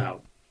cold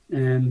out.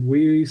 And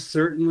we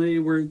certainly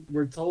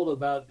were told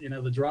about,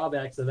 the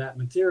drawbacks of that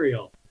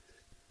material.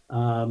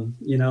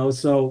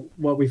 So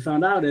what we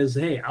found out is,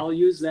 hey, I'll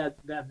use that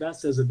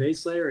vest as a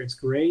base layer. It's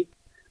great,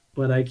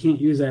 but I can't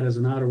use that as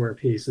an outerwear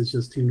piece. It's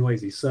just too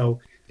noisy.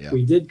 So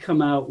we did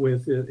come out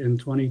with, in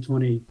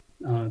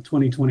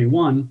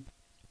 2021,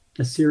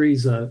 a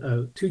series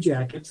of 2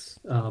 jackets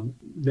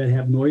that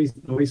have noise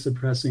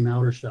suppressing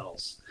outer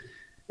shells.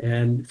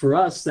 And for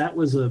us, that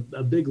was a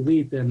big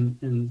leap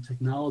in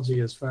technology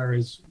as far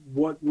as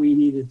what we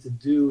needed to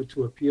do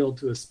to appeal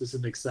to a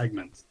specific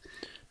segment.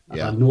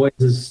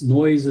 Noise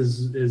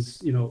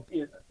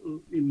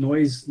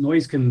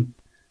can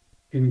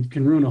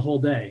ruin a whole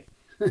day.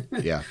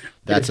 Yeah,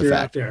 that's if a you're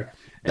fact. out there.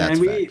 That's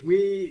And a fact.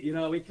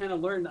 we kind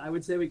of learned, I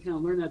would say we kind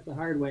of learned that the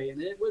hard way.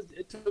 And it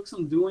took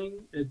some doing.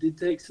 It did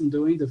take some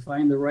doing to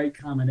find the right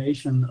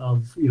combination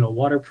of,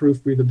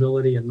 waterproof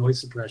breathability and noise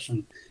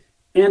suppression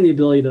and the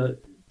ability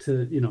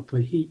to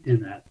put heat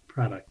in that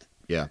product.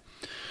 Yeah.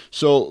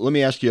 So let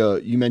me ask you,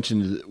 you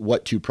mentioned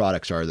what two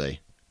products are they?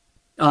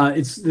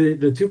 It's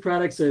the two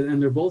products,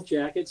 and they're both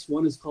jackets.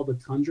 One is called the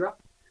Tundra,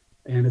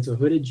 and it's a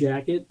hooded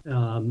jacket.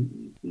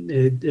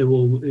 It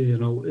will,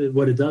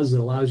 what it does, it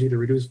allows you to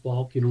reduce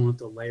bulk. You don't have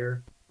to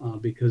layer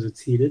because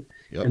it's heated.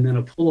 Yep. And then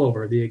a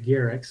pullover, the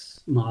Agarix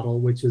model,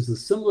 which is a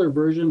similar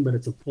version, but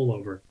it's a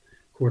pullover,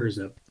 quarter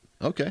zip.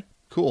 Okay,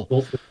 cool.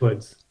 Both with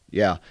hoods.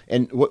 Yeah.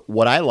 And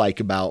what I like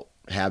about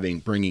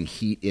bringing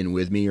heat in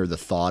with me, or the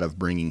thought of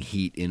bringing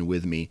heat in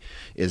with me,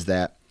 is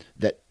that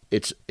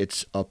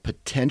it's a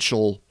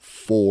potential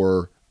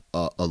for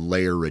a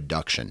layer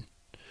reduction,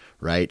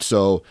 right?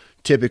 So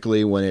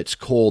typically when it's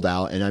cold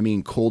out, and I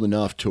mean cold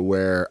enough to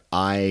where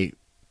I'm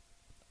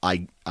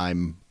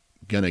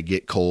gonna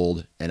get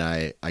cold, and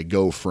I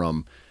go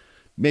from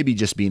maybe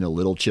just being a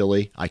little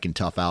chilly, I can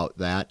tough out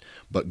that,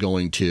 but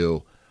going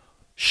to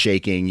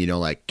shaking,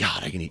 like,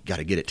 God, I got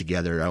to get it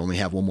together. I only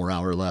have one more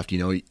hour left.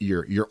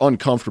 You're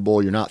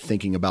uncomfortable. You're not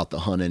thinking about the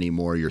hunt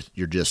anymore.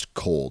 You're just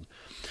cold.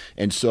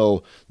 And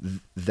so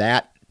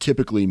that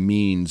typically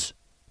means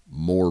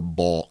more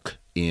bulk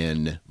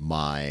in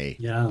my,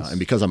 and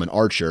because I'm an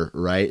archer,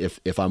 right?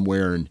 If I'm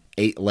wearing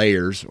 8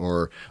 layers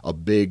or a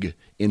big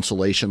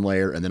insulation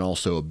layer and then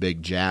also a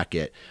big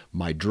jacket,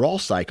 my draw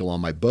cycle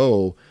on my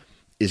bow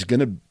is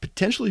going to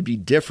potentially be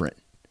different.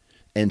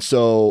 And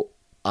so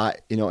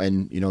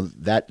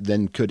that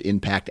then could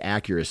impact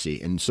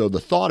accuracy. And so the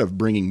thought of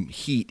bringing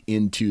heat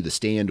into the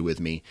stand with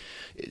me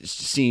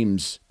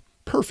seems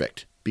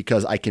perfect,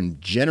 because I can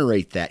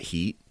generate that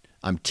heat.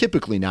 I'm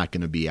typically not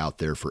going to be out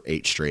there for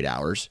 8 straight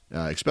hours,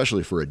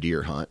 especially for a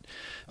deer hunt.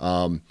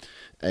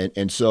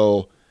 And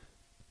so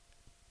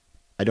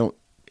I don't,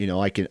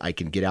 I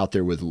can get out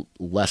there with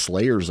less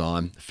layers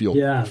on,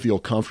 feel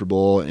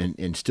comfortable,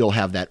 and still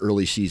have that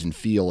early season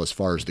feel as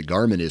far as the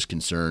garment is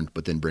concerned,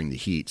 but then bring the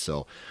heat.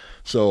 So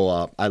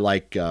I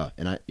like,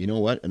 and you know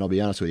what? And I'll be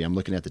honest with you, I'm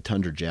looking at the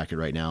Tundra jacket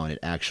right now, and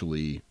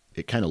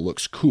it kind of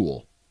looks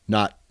cool.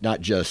 Not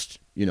just,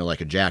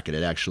 like a jacket.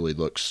 It actually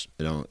looks,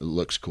 it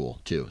looks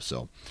cool too.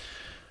 So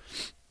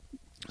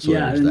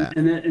yeah. There's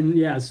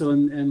that.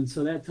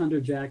 So that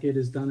Tundra jacket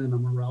is done in a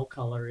morel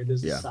color. It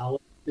is a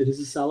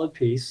solid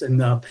piece.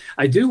 And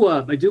I do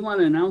want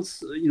to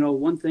announce,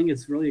 one thing.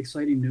 It's really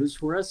exciting news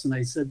for us. And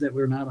I said that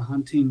we're not a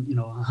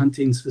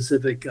hunting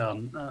specific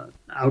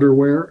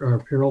outerwear or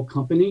apparel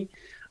company.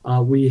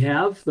 We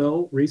have,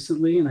 though,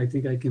 recently, and I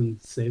think I can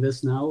say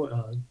this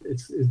now,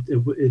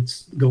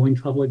 it's going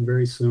public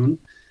very soon.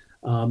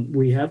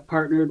 We have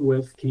partnered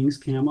with King's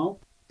Camo.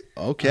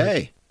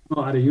 Okay.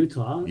 Out of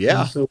Utah.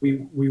 Yeah. And so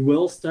we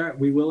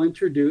will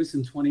introduce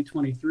in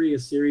 2023 a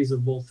series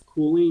of both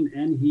cooling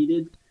and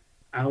heated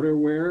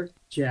outerwear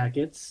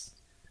jackets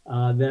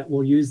that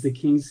will use the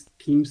King's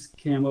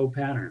Camo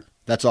pattern.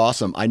 That's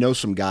awesome. I know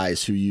some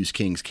guys who use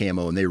King's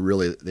Camo, and they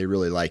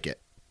really like it.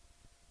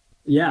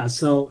 Yeah,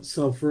 so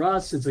for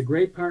us, it's a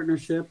great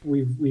partnership.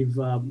 We've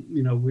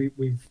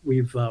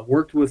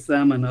worked with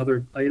them on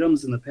other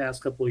items in the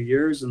past couple of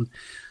years, and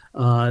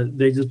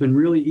they've just been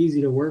really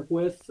easy to work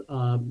with.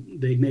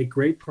 They make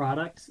great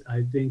products.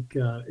 I think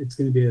it's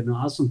going to be an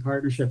awesome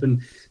partnership.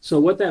 And so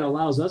what that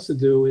allows us to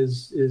do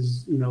is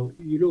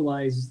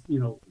utilize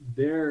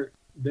their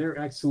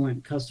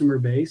excellent customer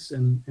base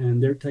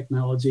and their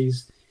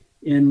technologies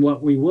in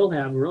what we will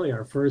have really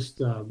our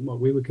first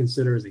what we would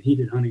consider as a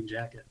heated hunting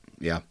jacket.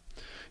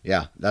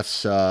 Yeah,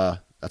 that's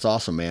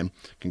awesome, man.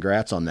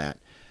 Congrats on that.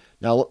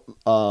 Now,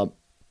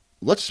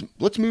 let's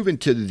move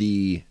into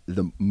the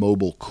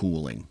mobile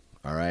cooling.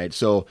 All right,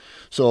 so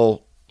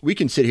we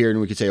can sit here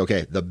and we can say,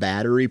 okay, the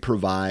battery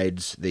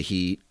provides the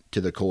heat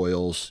to the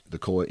coils. The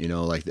coil,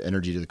 like the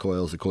energy to the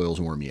coils. The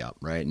coils warm you up,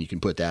 right? And you can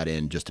put that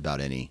in just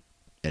about any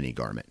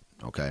garment.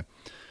 Okay,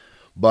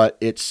 but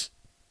the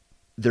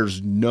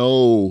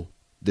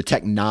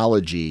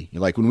technology.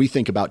 Like when we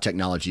think about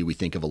technology, we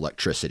think of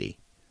electricity.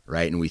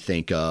 Right. And we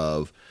think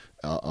of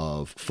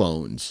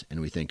phones,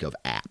 and we think of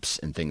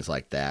apps and things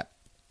like that,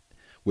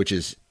 which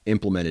is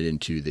implemented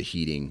into the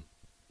heating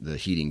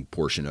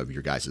portion of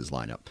your guys'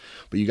 lineup.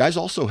 But you guys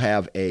also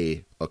have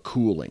a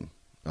cooling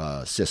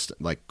system,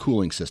 like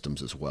cooling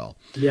systems as well.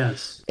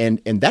 Yes.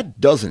 And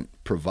that doesn't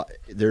provide,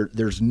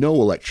 there's no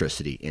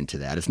electricity into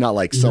that. It's not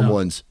like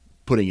someone's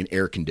putting an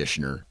air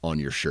conditioner on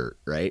your shirt,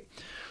 right?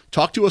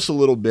 Talk to us a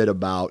little bit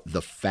about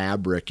the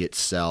fabric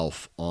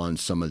itself on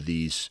some of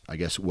these, I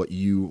guess, what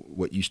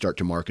you start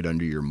to market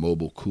under your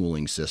mobile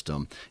cooling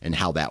system and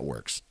how that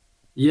works.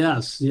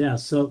 Yes. Yeah.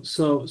 So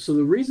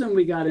the reason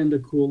we got into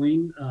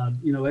cooling,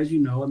 as you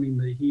know, I mean,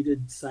 the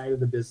heated side of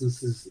the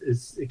business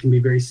it can be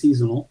very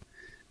seasonal.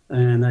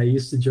 And I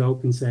used to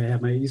joke and say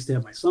I used to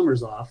have my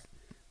summers off.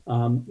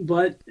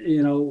 But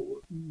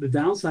the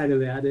downside of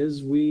that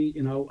is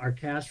our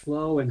cash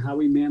flow and how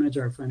we manage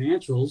our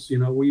financials.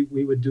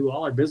 We would do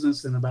all our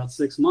business in about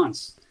 6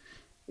 months,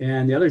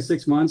 and the other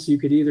 6 months you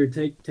could either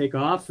take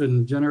off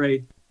and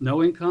generate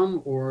no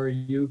income, or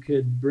you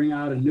could bring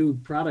out a new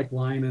product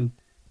line and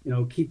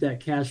keep that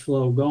cash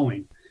flow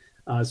going.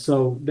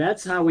 So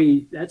that's how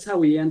we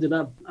ended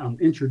up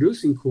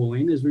introducing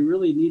cooling. Is we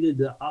really needed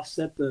to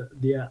offset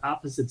the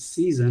opposite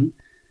season,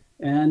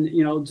 and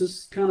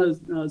just kind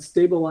of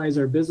stabilize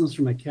our business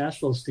from a cash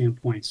flow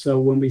standpoint. So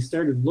when we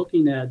started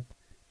looking at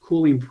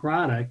cooling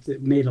product,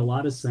 it made a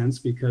lot of sense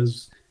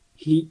because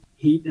heat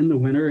in the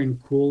winter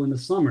and cool in the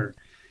summer.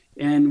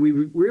 And we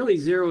really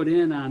zeroed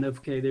in on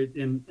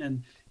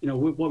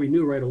what we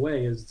knew right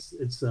away is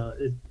it's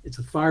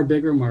a far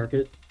bigger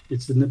market.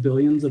 It's in the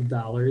billions of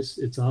dollars.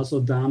 It's also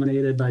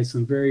dominated by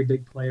some very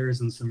big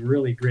players and some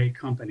really great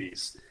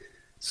companies.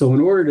 So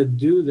in order to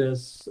do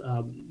this,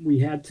 we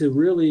had to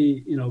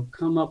really,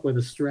 come up with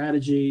a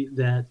strategy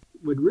that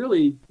would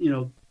really,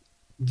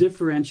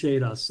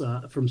 differentiate us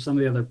from some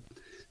of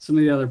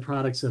the other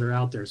products that are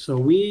out there. So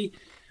we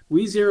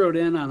zeroed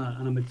in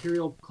on a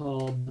material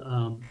called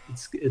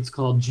it's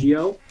called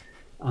Geo.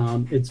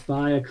 It's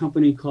by a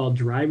company called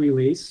Dry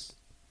Release.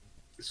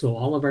 So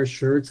all of our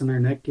shirts and our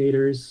neck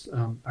gaiters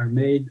are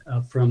made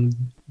from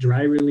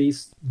Dry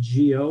Release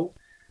Geo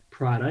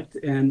product.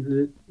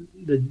 And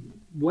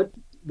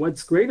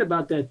what's great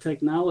about that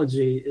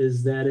technology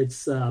is that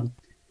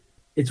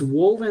it's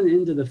woven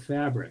into the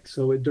fabric.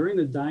 So during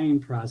the dyeing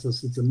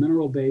process, it's a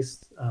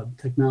mineral-based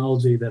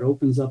technology that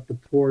opens up the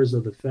pores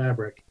of the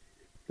fabric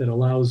that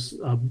allows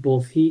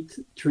both heat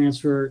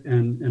transfer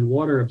and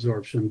water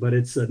absorption. But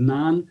it's a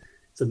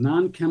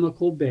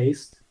non-chemical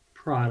based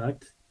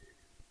product.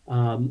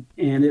 And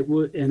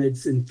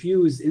it's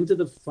infused into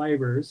the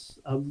fibers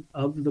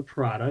of the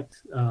product.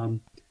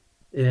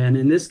 And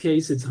in this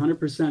case, it's 100%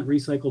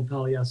 recycled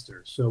polyester.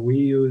 So we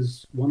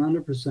use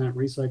 100%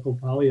 recycled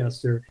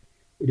polyester.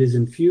 It is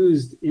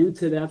infused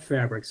into that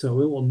fabric, so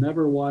it will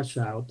never wash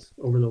out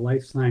over the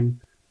lifetime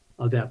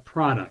of that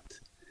product.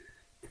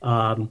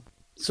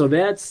 So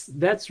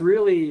that's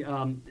really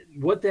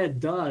what that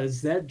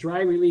does. That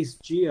Dry Release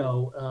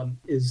Geo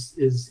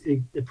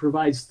it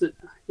provides, I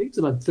think it's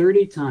about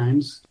 30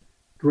 times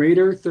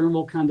greater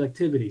thermal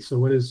conductivity. So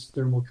what is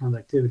thermal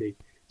conductivity?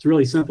 It's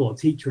really simple.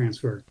 It's heat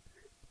transfer.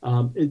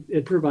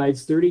 It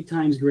provides 30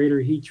 times greater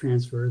heat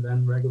transfer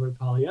than regular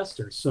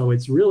polyester. So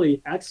it's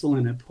really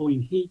excellent at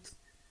pulling heat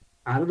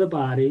out of the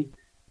body,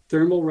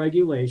 thermal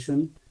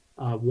regulation,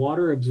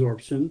 water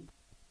absorption.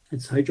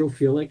 It's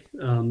hydrophilic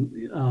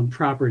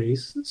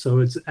properties. So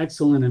it's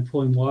excellent at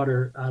pulling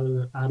water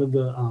out of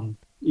the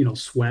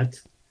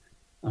sweat,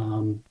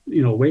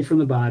 away from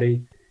the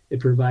body. It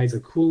provides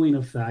a cooling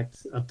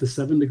effect up to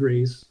 7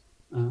 degrees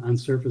on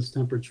surface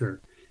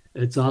temperature.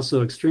 It's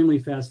also extremely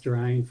fast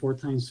drying, 4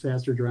 times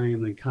faster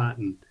drying than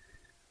cotton.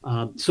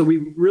 So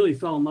we really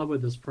fell in love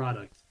with this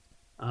product.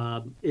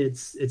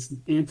 It's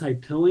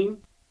anti-pilling.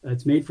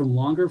 It's made from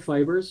longer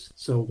fibers,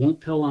 so it won't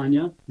pill on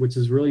you, which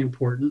is really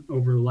important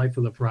over the life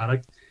of the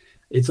product.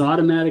 It's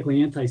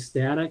automatically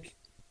anti-static.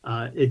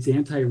 It's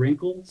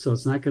anti-wrinkle, so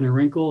it's not going to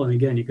wrinkle. And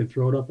again, you can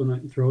throw it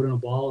in a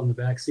ball in the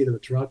back seat of the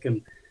truck,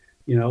 and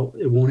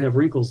it won't have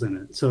wrinkles in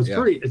it. So it's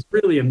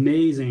really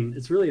amazing.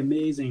 It's really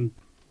amazing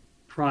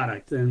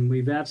product, and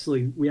we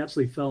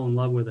absolutely fell in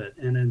love with it.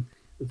 And then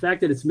the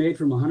fact that it's made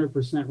from 100%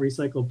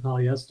 recycled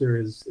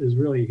polyester is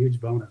really a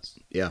huge bonus.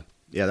 Yeah,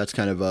 that's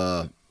kind of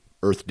a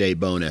Earth Day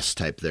bonus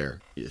type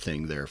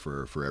thing there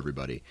for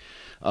everybody.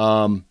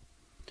 I'll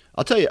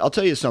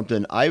tell you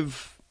something.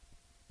 I've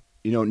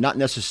not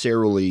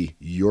necessarily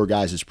your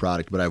guys'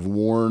 product, but I've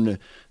worn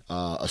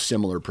a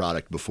similar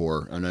product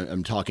before, and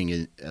I'm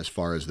talking as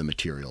far as the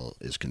material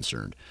is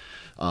concerned.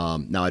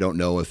 Now I don't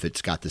know if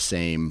it's got the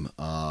same,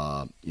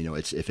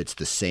 if it's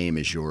the same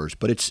as yours,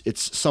 but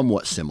it's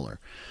somewhat similar.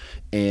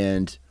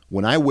 And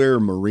when I wear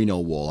merino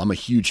wool, I'm a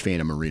huge fan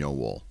of merino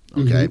wool.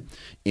 Okay, mm-hmm.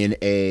 in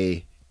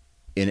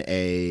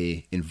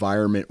a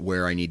environment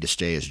where I need to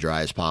stay as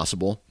dry as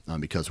possible,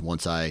 because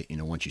once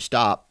you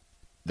stop,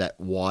 that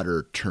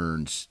water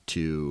can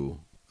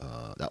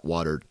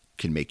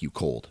make you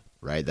cold.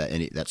 Right,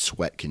 that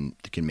sweat can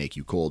make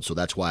you cold. So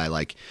that's why I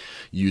like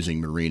using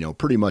merino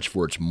pretty much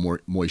for its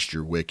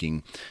moisture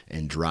wicking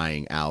and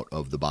drying out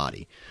of the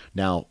body.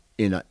 Now,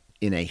 in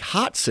a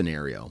hot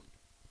scenario,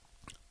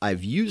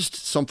 I've used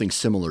something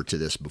similar to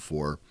this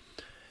before,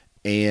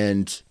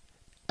 and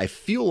I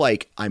feel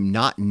like I'm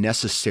not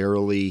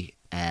necessarily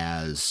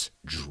as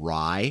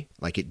dry,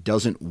 like it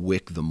doesn't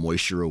wick the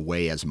moisture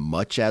away as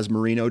much as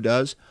merino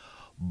does,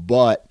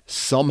 but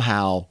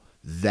somehow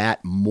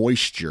that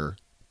moisture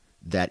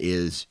that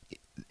is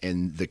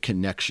in the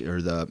connection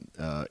or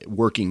the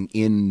working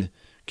in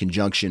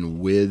conjunction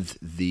with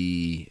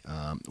the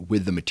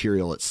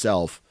material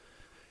itself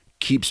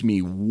keeps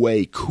me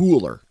way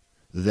cooler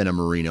than a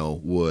merino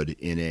would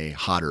in a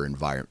hotter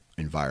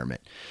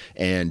environment.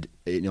 And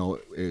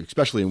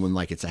especially when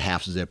like it's a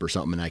half zip or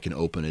something and I can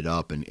open it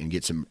up and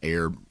get some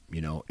air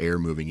air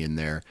moving in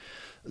there.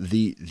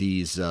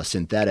 These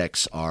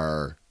synthetics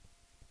are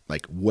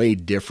like way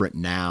different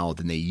now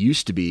than they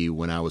used to be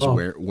when I was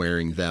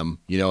wearing them.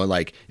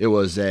 Like it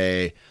was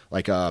a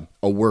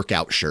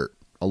workout shirt,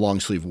 a long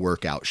sleeve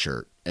workout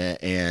shirt,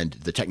 and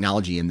the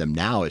technology in them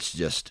now, it's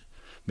just,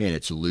 man,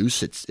 it's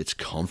loose, it's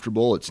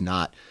comfortable, it's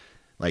not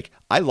like,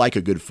 I like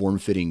a good form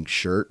fitting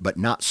shirt, but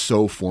not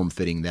so form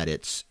fitting that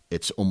it's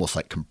almost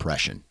like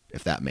compression,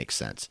 if that makes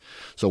sense.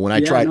 So when I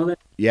tried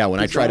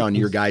on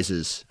your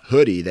guys'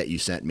 hoodie that you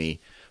sent me,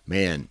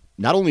 man,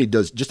 not only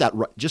does just that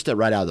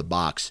right out of the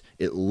box,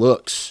 it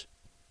looks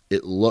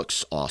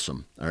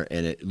awesome,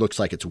 and it looks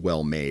like it's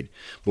well made.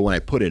 But when I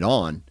put it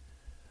on,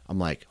 I'm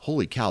like,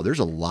 holy cow!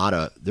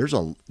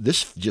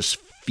 This just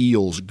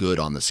feels good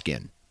on the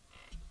skin.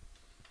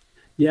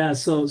 Yeah.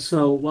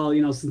 So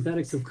well,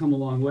 synthetics have come a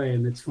long way,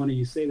 and it's funny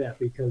you say that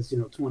because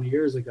 20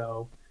 years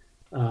ago,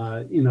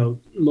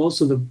 most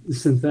of the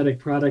synthetic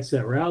products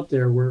that were out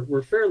there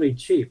were fairly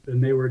cheap,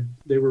 and they were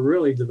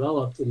really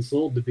developed and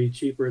sold to be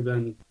cheaper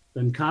than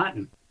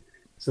cotton.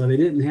 So they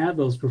didn't have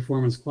those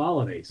performance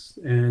qualities.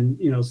 And,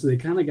 so they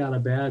kind of got a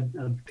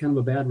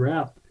bad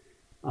rap.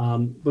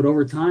 But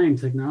over time,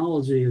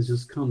 technology has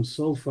just come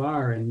so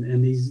far,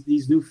 and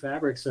these new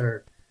fabrics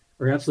are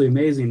absolutely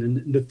amazing.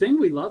 And the thing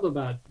we love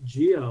about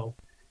Geo,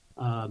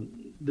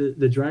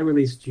 the dry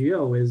release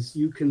Geo, is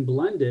you can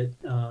blend it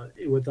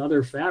with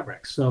other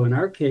fabrics. So in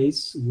our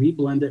case, we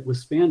blend it with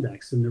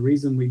spandex. And the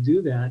reason we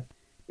do that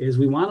is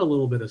we want a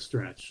little bit of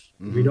stretch.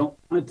 Mm-hmm. We don't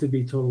want it to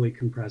be totally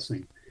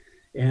compressing.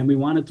 And we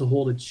want it to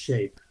hold its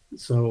shape.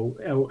 So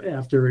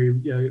after a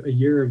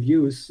year of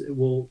use, it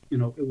will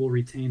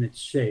retain its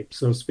shape.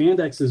 So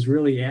spandex is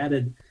really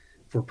added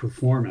for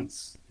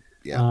performance.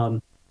 Yeah.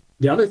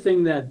 The other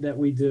thing that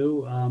we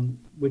do,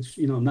 which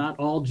not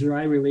all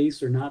dry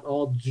release or not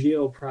all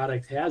Geo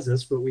product has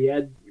this, but we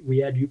add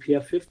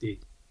UPF 50.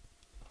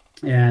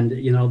 And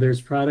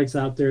there's products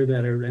out there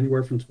that are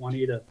anywhere from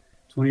 20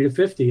 to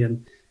 50.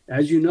 And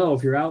as you know,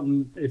 if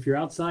you're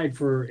outside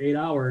for 8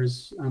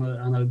 hours on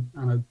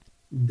a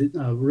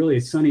really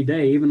a sunny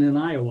day, even in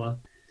Iowa,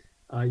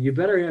 you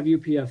better have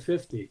UPF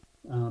 50,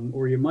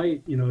 or you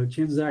might,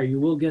 chances are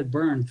you will get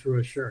burned through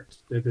a shirt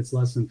if it's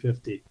less than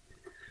 50.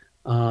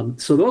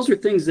 So those are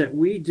things that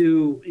we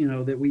do,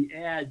 that we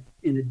add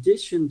in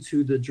addition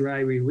to the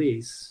dry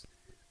release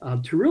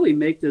to really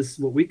make this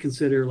what we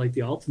consider like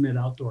the ultimate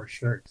outdoor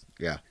shirt.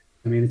 Yeah.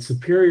 I mean, it's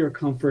superior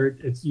comfort.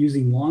 It's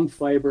using long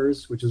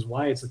fibers, which is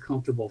why it's a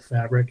comfortable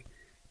fabric.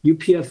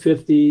 UPF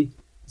 50,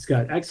 it's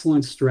got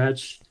excellent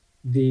stretch.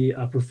 The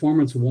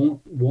performance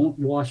won't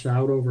wash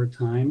out over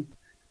time.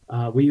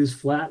 We use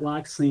flat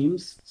lock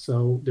seams,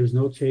 so there's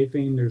no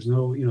chafing. There's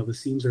no, the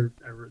seams are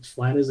as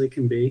flat as they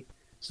can be.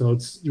 So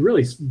it's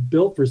really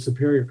built for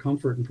superior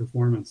comfort and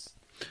performance.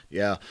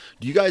 Yeah.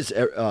 Do you guys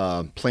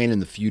plan in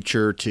the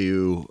future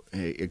to,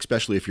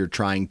 especially if you're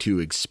trying to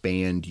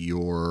expand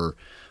your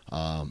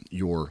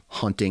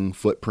hunting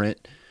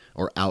footprint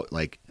or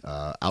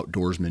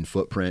outdoorsman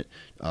footprint,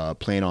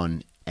 plan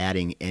on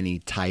adding any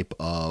type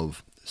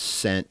of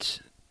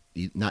scent,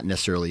 not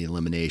necessarily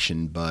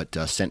elimination, but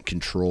scent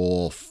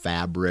control,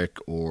 fabric,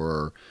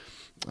 or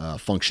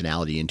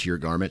functionality into your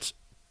garments?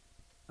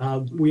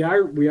 We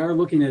are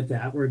looking at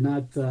that. We're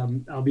not,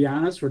 I'll be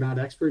honest, we're not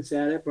experts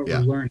at it, but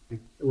yeah.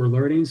 We're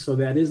learning. So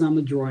that is on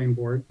the drawing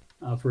board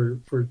for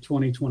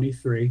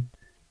 2023.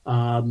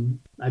 I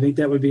think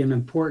that would be an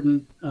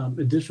important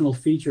additional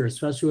feature,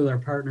 especially with our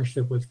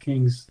partnership with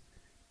Kings.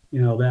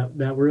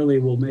 That really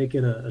will make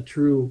it a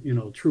true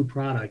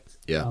product.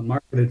 Yeah.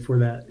 Marketed for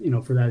that,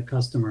 for that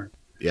customer.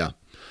 Yeah,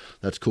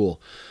 that's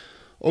cool.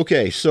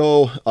 Okay,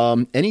 so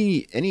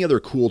any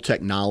other cool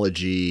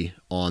technology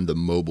on the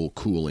mobile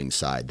cooling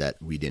side that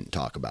we didn't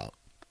talk about?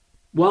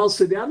 Well,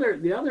 so the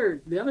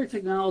other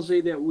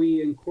technology that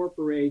we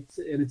incorporate,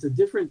 and it's a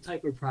different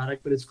type of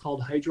product, but it's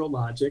called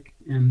HydroLogic.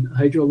 And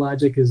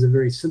HydroLogic is a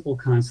very simple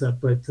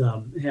concept, but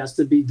it has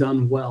to be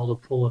done well to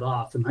pull it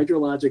off. And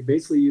HydroLogic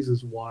basically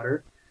uses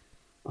water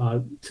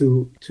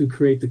to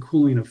create the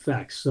cooling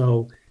effect.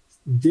 So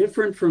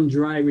different from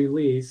dry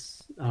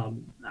release,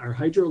 our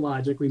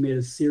HydroLogic, we made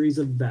a series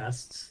of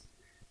vests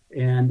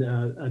and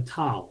a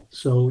towel.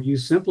 So you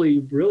simply,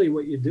 really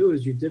what you do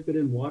is you dip it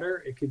in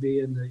water. It could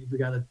be you've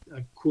got a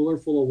cooler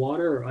full of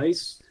water or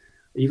ice,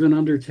 even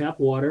under tap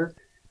water.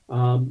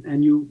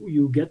 And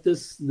you get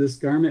this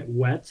garment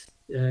wet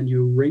and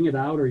you wring it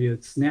out or you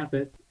snap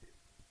it.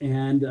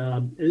 And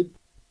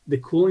the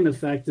cooling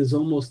effect is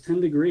almost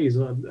 10 degrees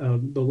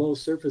below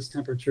surface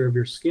temperature of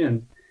your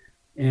skin.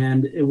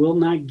 And it will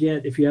not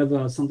get, if you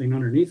have something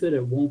underneath it,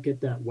 it won't get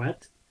that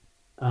wet.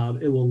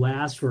 It will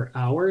last for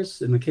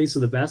hours. In the case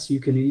of the vest, you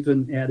can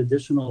even add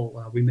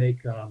additional, we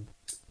make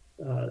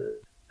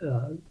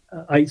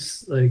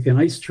ice, like an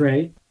ice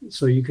tray.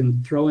 So you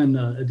can throw in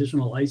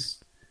additional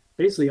ice,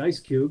 basically ice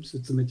cubes.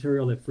 It's a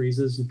material that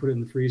freezes. You put it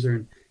in the freezer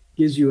and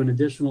gives you an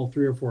additional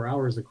 3 or 4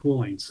 hours of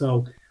cooling.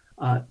 So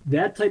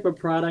That type of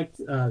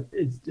product,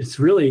 it's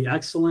really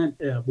excellent.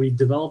 We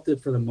developed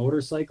it for the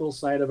motorcycle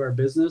side of our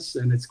business,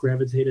 and it's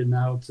gravitated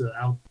now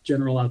to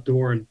general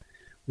outdoor and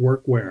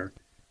workwear.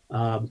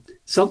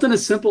 Something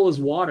as simple as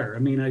water. I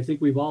mean, I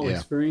think we've all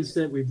experienced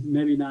it. We've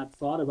maybe not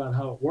thought about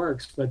how it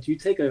works, but you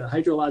take a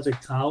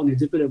hydrologic towel and you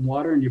dip it in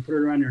water and you put it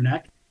around your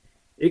neck,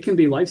 it can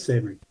be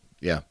life-saving.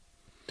 Yeah.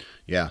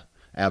 Yeah,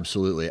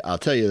 absolutely. I'll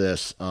tell you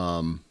this.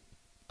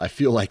 I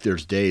feel like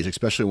there's days,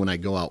 especially when I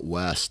go out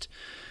west,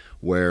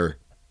 where,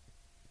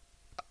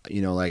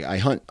 like I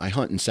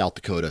hunt in South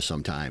Dakota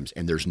sometimes,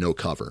 and there's no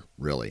cover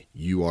really.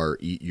 You're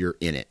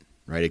in it,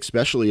 right?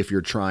 Especially if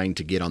you're trying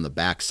to get on the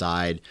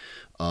backside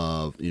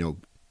of,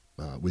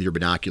 with your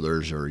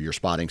binoculars or your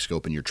spotting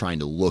scope, and you're trying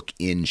to look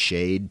in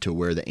shade to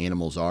where the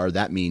animals are.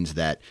 That means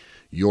that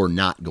you're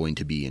not going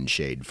to be in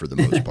shade for the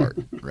most part,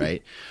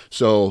 right?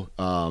 So,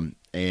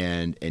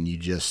 and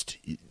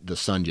the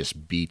sun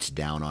just beats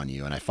down on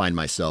you, and I find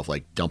myself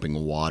like dumping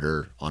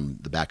water on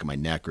the back of my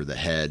neck or the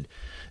head,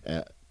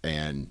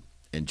 and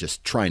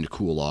just trying to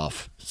cool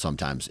off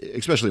sometimes,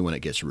 especially when it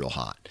gets real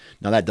hot.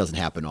 Now that doesn't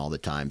happen all the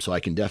time, so I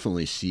can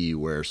definitely see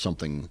where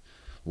something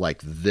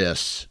like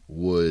this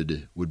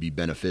would be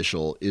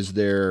beneficial.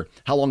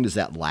 How long does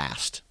that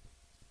last?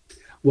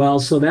 Well,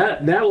 so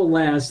that will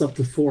last up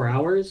to 4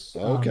 hours.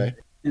 Okay.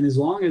 And as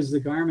long as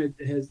the garment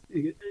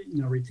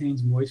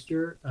retains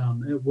moisture,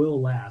 it will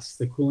last.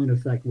 The cooling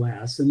effect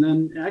lasts. And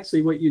then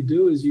actually what you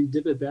do is you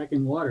dip it back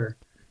in water,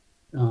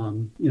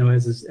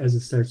 as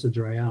it starts to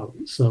dry out.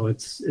 So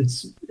it's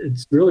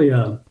really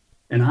an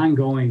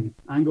ongoing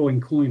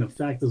cooling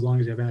effect as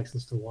long as you have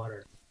access to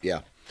water.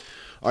 Yeah.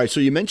 All right. So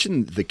you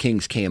mentioned the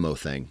King's Camo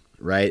thing,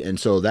 right? And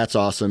so that's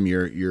awesome.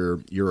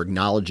 You're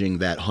acknowledging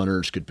that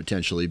hunters could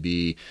potentially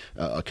be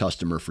a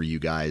customer for you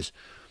guys.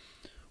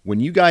 When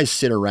you guys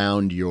sit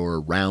around your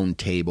round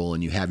table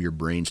and you have your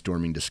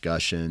brainstorming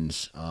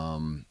discussions,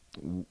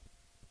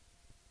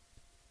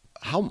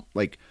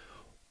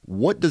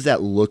 what does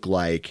that look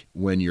like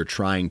when you're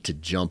trying to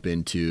jump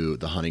into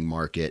the hunting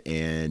market?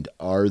 And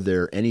are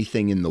there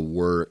anything in the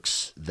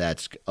works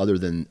that's other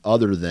than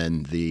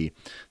the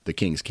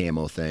King's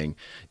Camo thing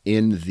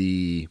in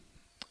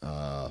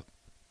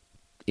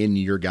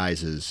your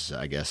guys's,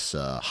 I guess,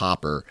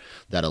 hopper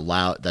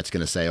that's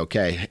going to say,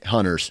 okay,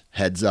 hunters,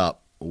 heads up.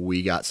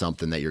 We got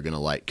something that you're going to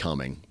like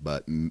coming,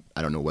 but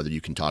I don't know whether you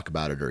can talk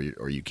about it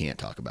or you can't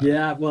talk about it.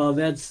 Yeah, well,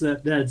 that's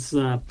a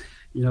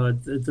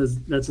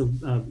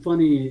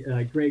funny,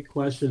 great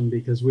question,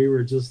 because we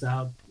were just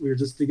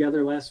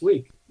together last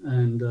week,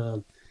 and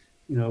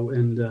we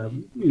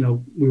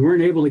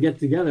weren't able to get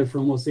together for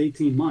almost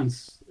 18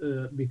 months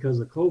because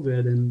of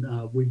COVID,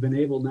 and we've been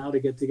able now to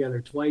get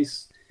together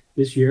twice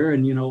this year,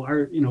 and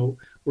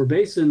we're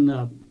based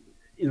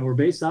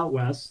out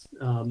west,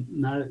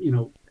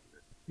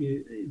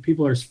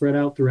 people are spread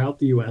out throughout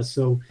the U.S.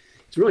 So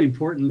it's really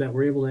important that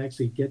we're able to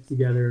actually get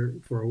together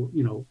for,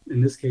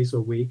 in this case,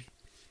 a week,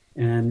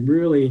 and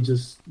really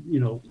just,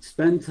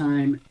 spend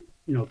time,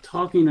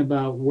 talking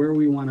about where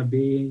we want to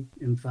be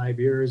in 5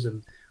 years,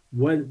 and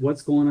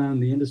what's going on in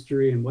the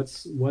industry, and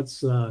what's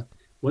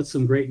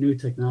some great new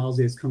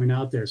technology that's coming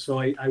out there. So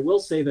I will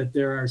say that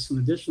there are some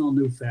additional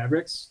new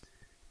fabrics,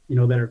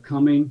 that are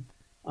coming,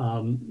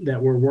 that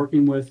we're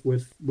working with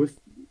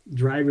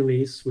Dry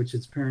Release, which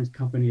its parent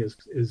company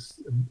is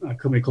a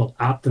company called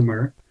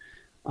Optimer,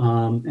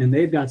 and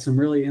they've got some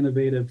really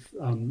innovative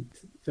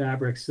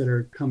fabrics that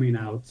are coming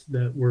out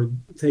that we're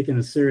taking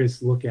a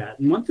serious look at.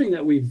 And one thing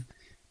that we've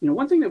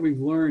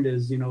learned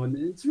is, and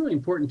it's really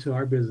important to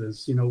our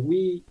business,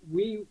 we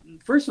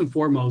first and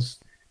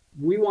foremost,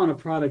 we want a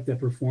product that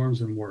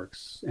performs and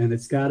works, and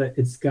it's gotta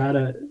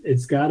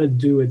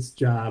do its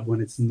job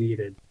when it's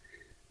needed,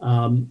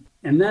 and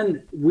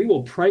then we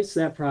will price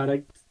that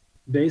product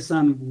based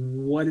on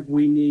what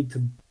we need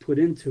to put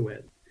into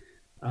it.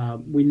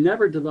 We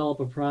never develop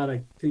a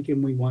product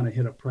thinking we want to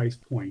hit a price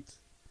point.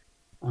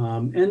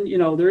 And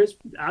there is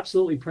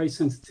absolutely price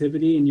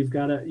sensitivity, and you've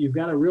got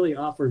to really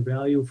offer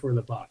value for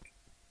the buck.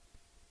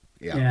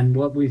 Yeah. And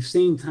what we've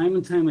seen time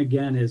and time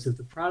again is if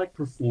the product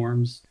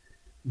performs,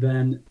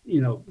 then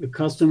the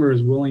customer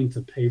is willing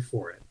to pay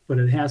for it, but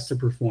it has to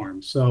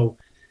perform. So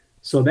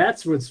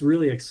that's what's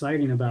really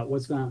exciting about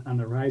what's on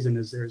the horizon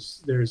is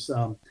there's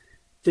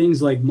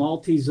things like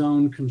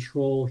multi-zone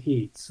control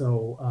heat.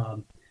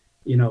 So,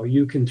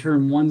 you can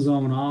turn one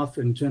zone off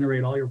and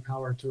generate all your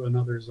power to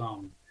another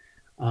zone.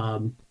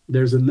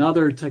 There's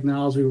another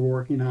technology we're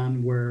working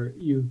on where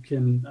you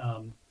can,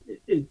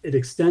 it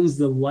extends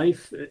the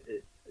life.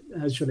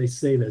 How should I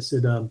say this?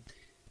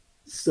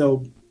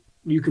 So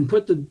you can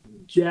put the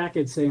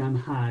jacket, say, on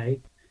high,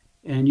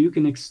 and you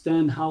can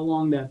extend how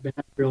long that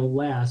battery will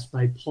last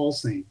by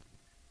pulsing.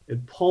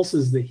 It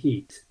pulses the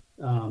heat.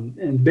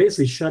 And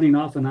basically shutting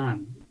off and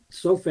on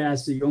so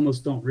fast that you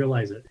almost don't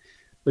realize it.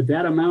 But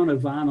that amount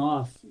of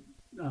on-off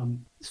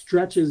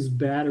stretches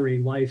battery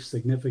life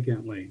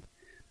significantly.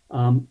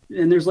 And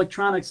there's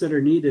electronics that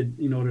are needed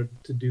in order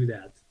to do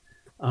that.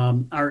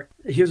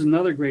 Here's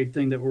another great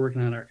thing that we're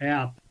working on, our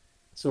app.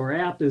 So our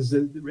app is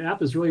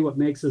really what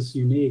makes us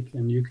unique,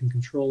 and you can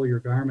control your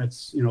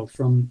garments,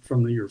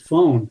 from your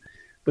phone.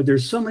 But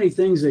there's so many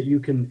things that you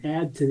can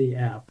add to the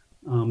app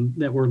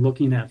that we're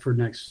looking at for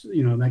next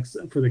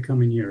for the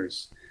coming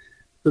years,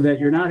 so that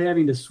you're not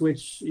having to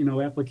switch,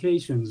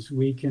 applications.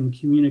 We can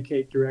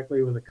communicate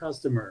directly with a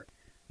customer.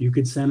 You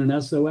could send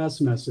an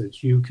SOS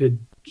message. You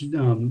can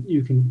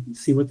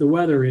see what the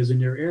weather is in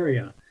your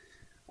area,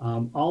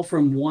 all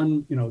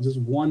from just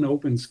one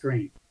open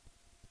screen.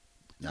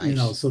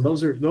 Nice. So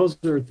those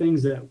are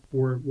things that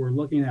we're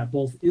looking at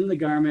both in the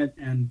garment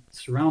and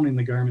surrounding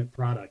the garment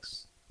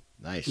products.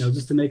 Nice.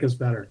 Just to make us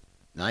better.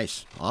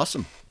 Nice.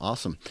 Awesome. All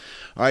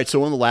right. So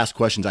one of the last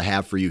questions I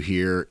have for you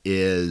here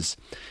is,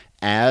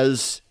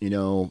 as there's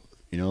going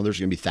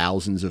to be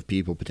thousands of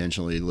people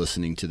potentially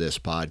listening to this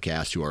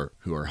podcast who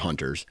are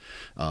hunters,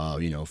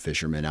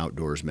 fishermen,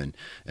 outdoorsmen,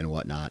 and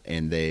whatnot,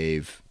 and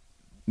they've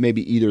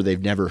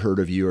never heard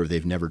of you or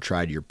they've never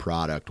tried your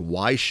product.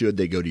 Why should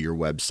they go to your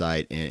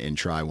website and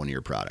try one of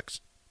your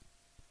products?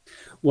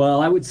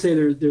 Well, I would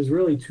say there's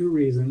really two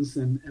reasons,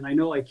 and I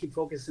know I keep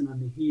focusing on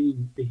the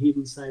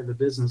heating side of the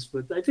business,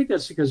 but I think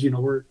that's because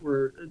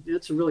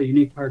it's a really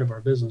unique part of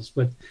our business.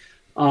 But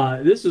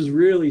this is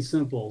really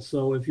simple.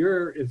 So if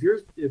you're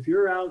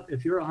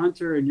a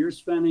hunter and you're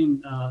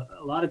spending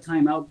a lot of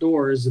time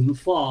outdoors in the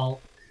fall,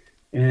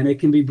 and it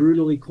can be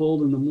brutally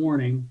cold in the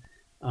morning,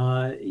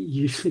 a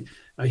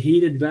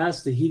heated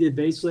vest, a heated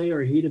base layer,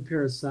 or a heated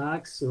pair of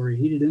socks, or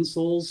heated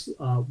insoles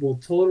will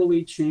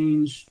totally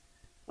change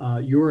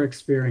your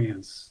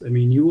experience. I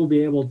mean, you will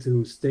be able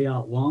to stay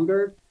out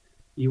longer.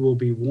 You will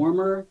be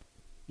warmer.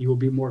 You will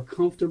be more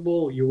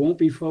comfortable. You won't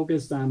be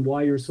focused on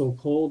why you're so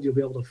cold. You'll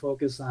be able to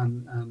focus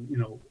on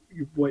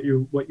what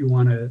you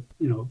want to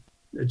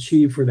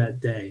achieve for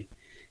that day,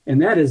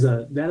 and that is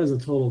a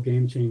total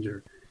game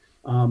changer.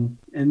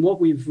 And what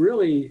we've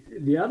really,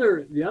 the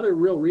other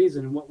real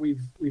reason, and what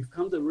we've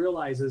come to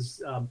realize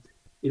is,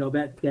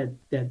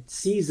 that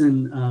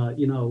season,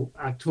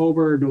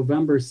 October,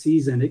 November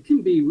season, it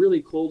can be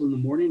really cold in the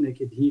morning. It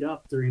could heat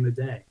up during the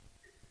day.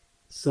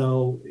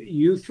 So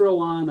you throw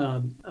on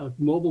a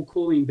mobile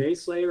cooling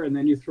base layer, and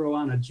then you throw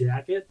on a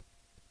jacket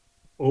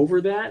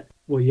over that.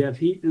 Well, you have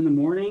heat in the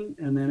morning,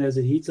 and then as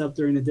it heats up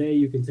during the day,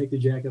 you can take the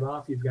jacket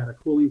off. You've got a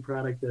cooling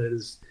product that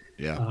is,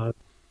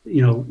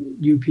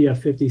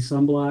 UPF 50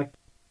 sunblock,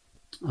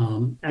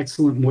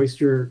 excellent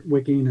moisture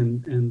wicking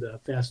and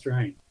fast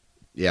drying.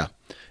 Yeah.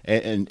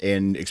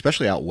 And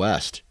especially out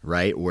west,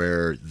 right,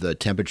 where the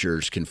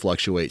temperatures can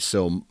fluctuate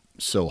so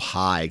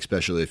high,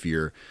 especially if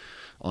you're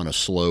on a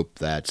slope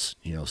that's,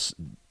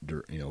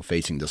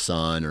 facing the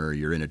sun, or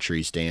you're in a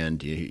tree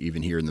stand,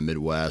 even here in the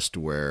Midwest,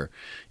 where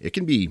it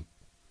can be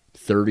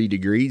 30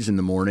 degrees in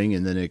the morning,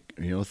 and then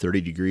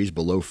 30 degrees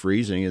below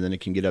freezing, and then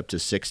it can get up to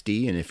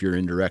 60. And if you're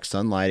in direct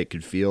sunlight, it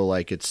could feel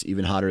like it's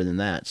even hotter than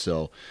that.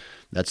 So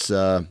that's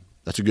a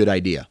good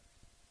idea.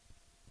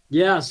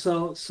 Yeah.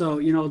 So,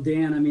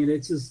 Dan, I mean,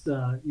 it's just,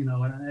 I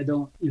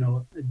don't,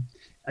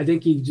 I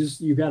think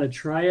you got to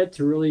try it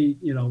to really,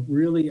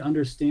 really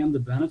understand the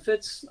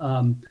benefits.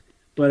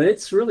 But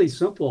it's really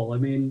simple. I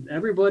mean,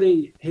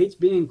 everybody hates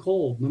being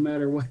cold, no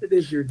matter what it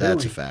is you're doing.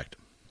 That's a fact.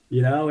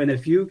 And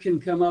if you can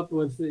come up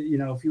with,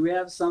 if you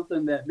have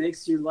something that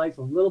makes your life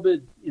a little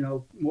bit,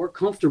 more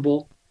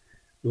comfortable,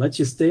 lets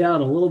you stay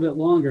out a little bit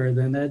longer,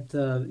 then that,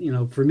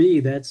 for me,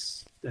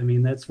 that's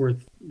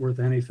worth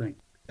anything.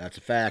 That's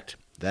a fact.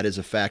 That is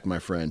a fact, my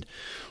friend.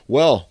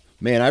 Well,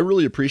 man, I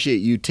really appreciate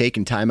you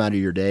taking time out of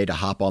your day to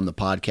hop on the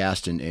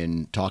podcast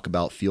and talk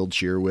about Field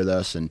Shear with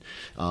us. And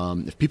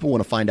if people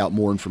want to find out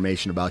more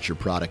information about your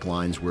product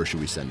lines, where should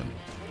we send them?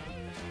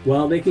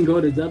 Well, they can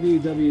go to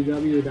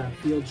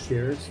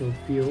www.fieldshear, so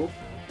field,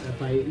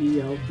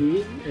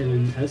 F-I-E-L-D,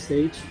 and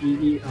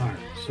S-H-E-E-R,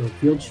 so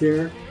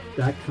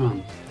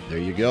fieldshear.com. There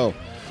you go.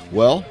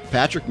 Well,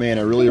 Patrick, man,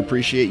 I really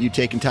appreciate you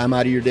taking time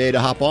out of your day to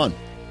hop on.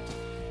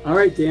 All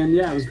right, Dan.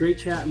 Yeah, it was great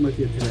chatting with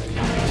you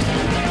today.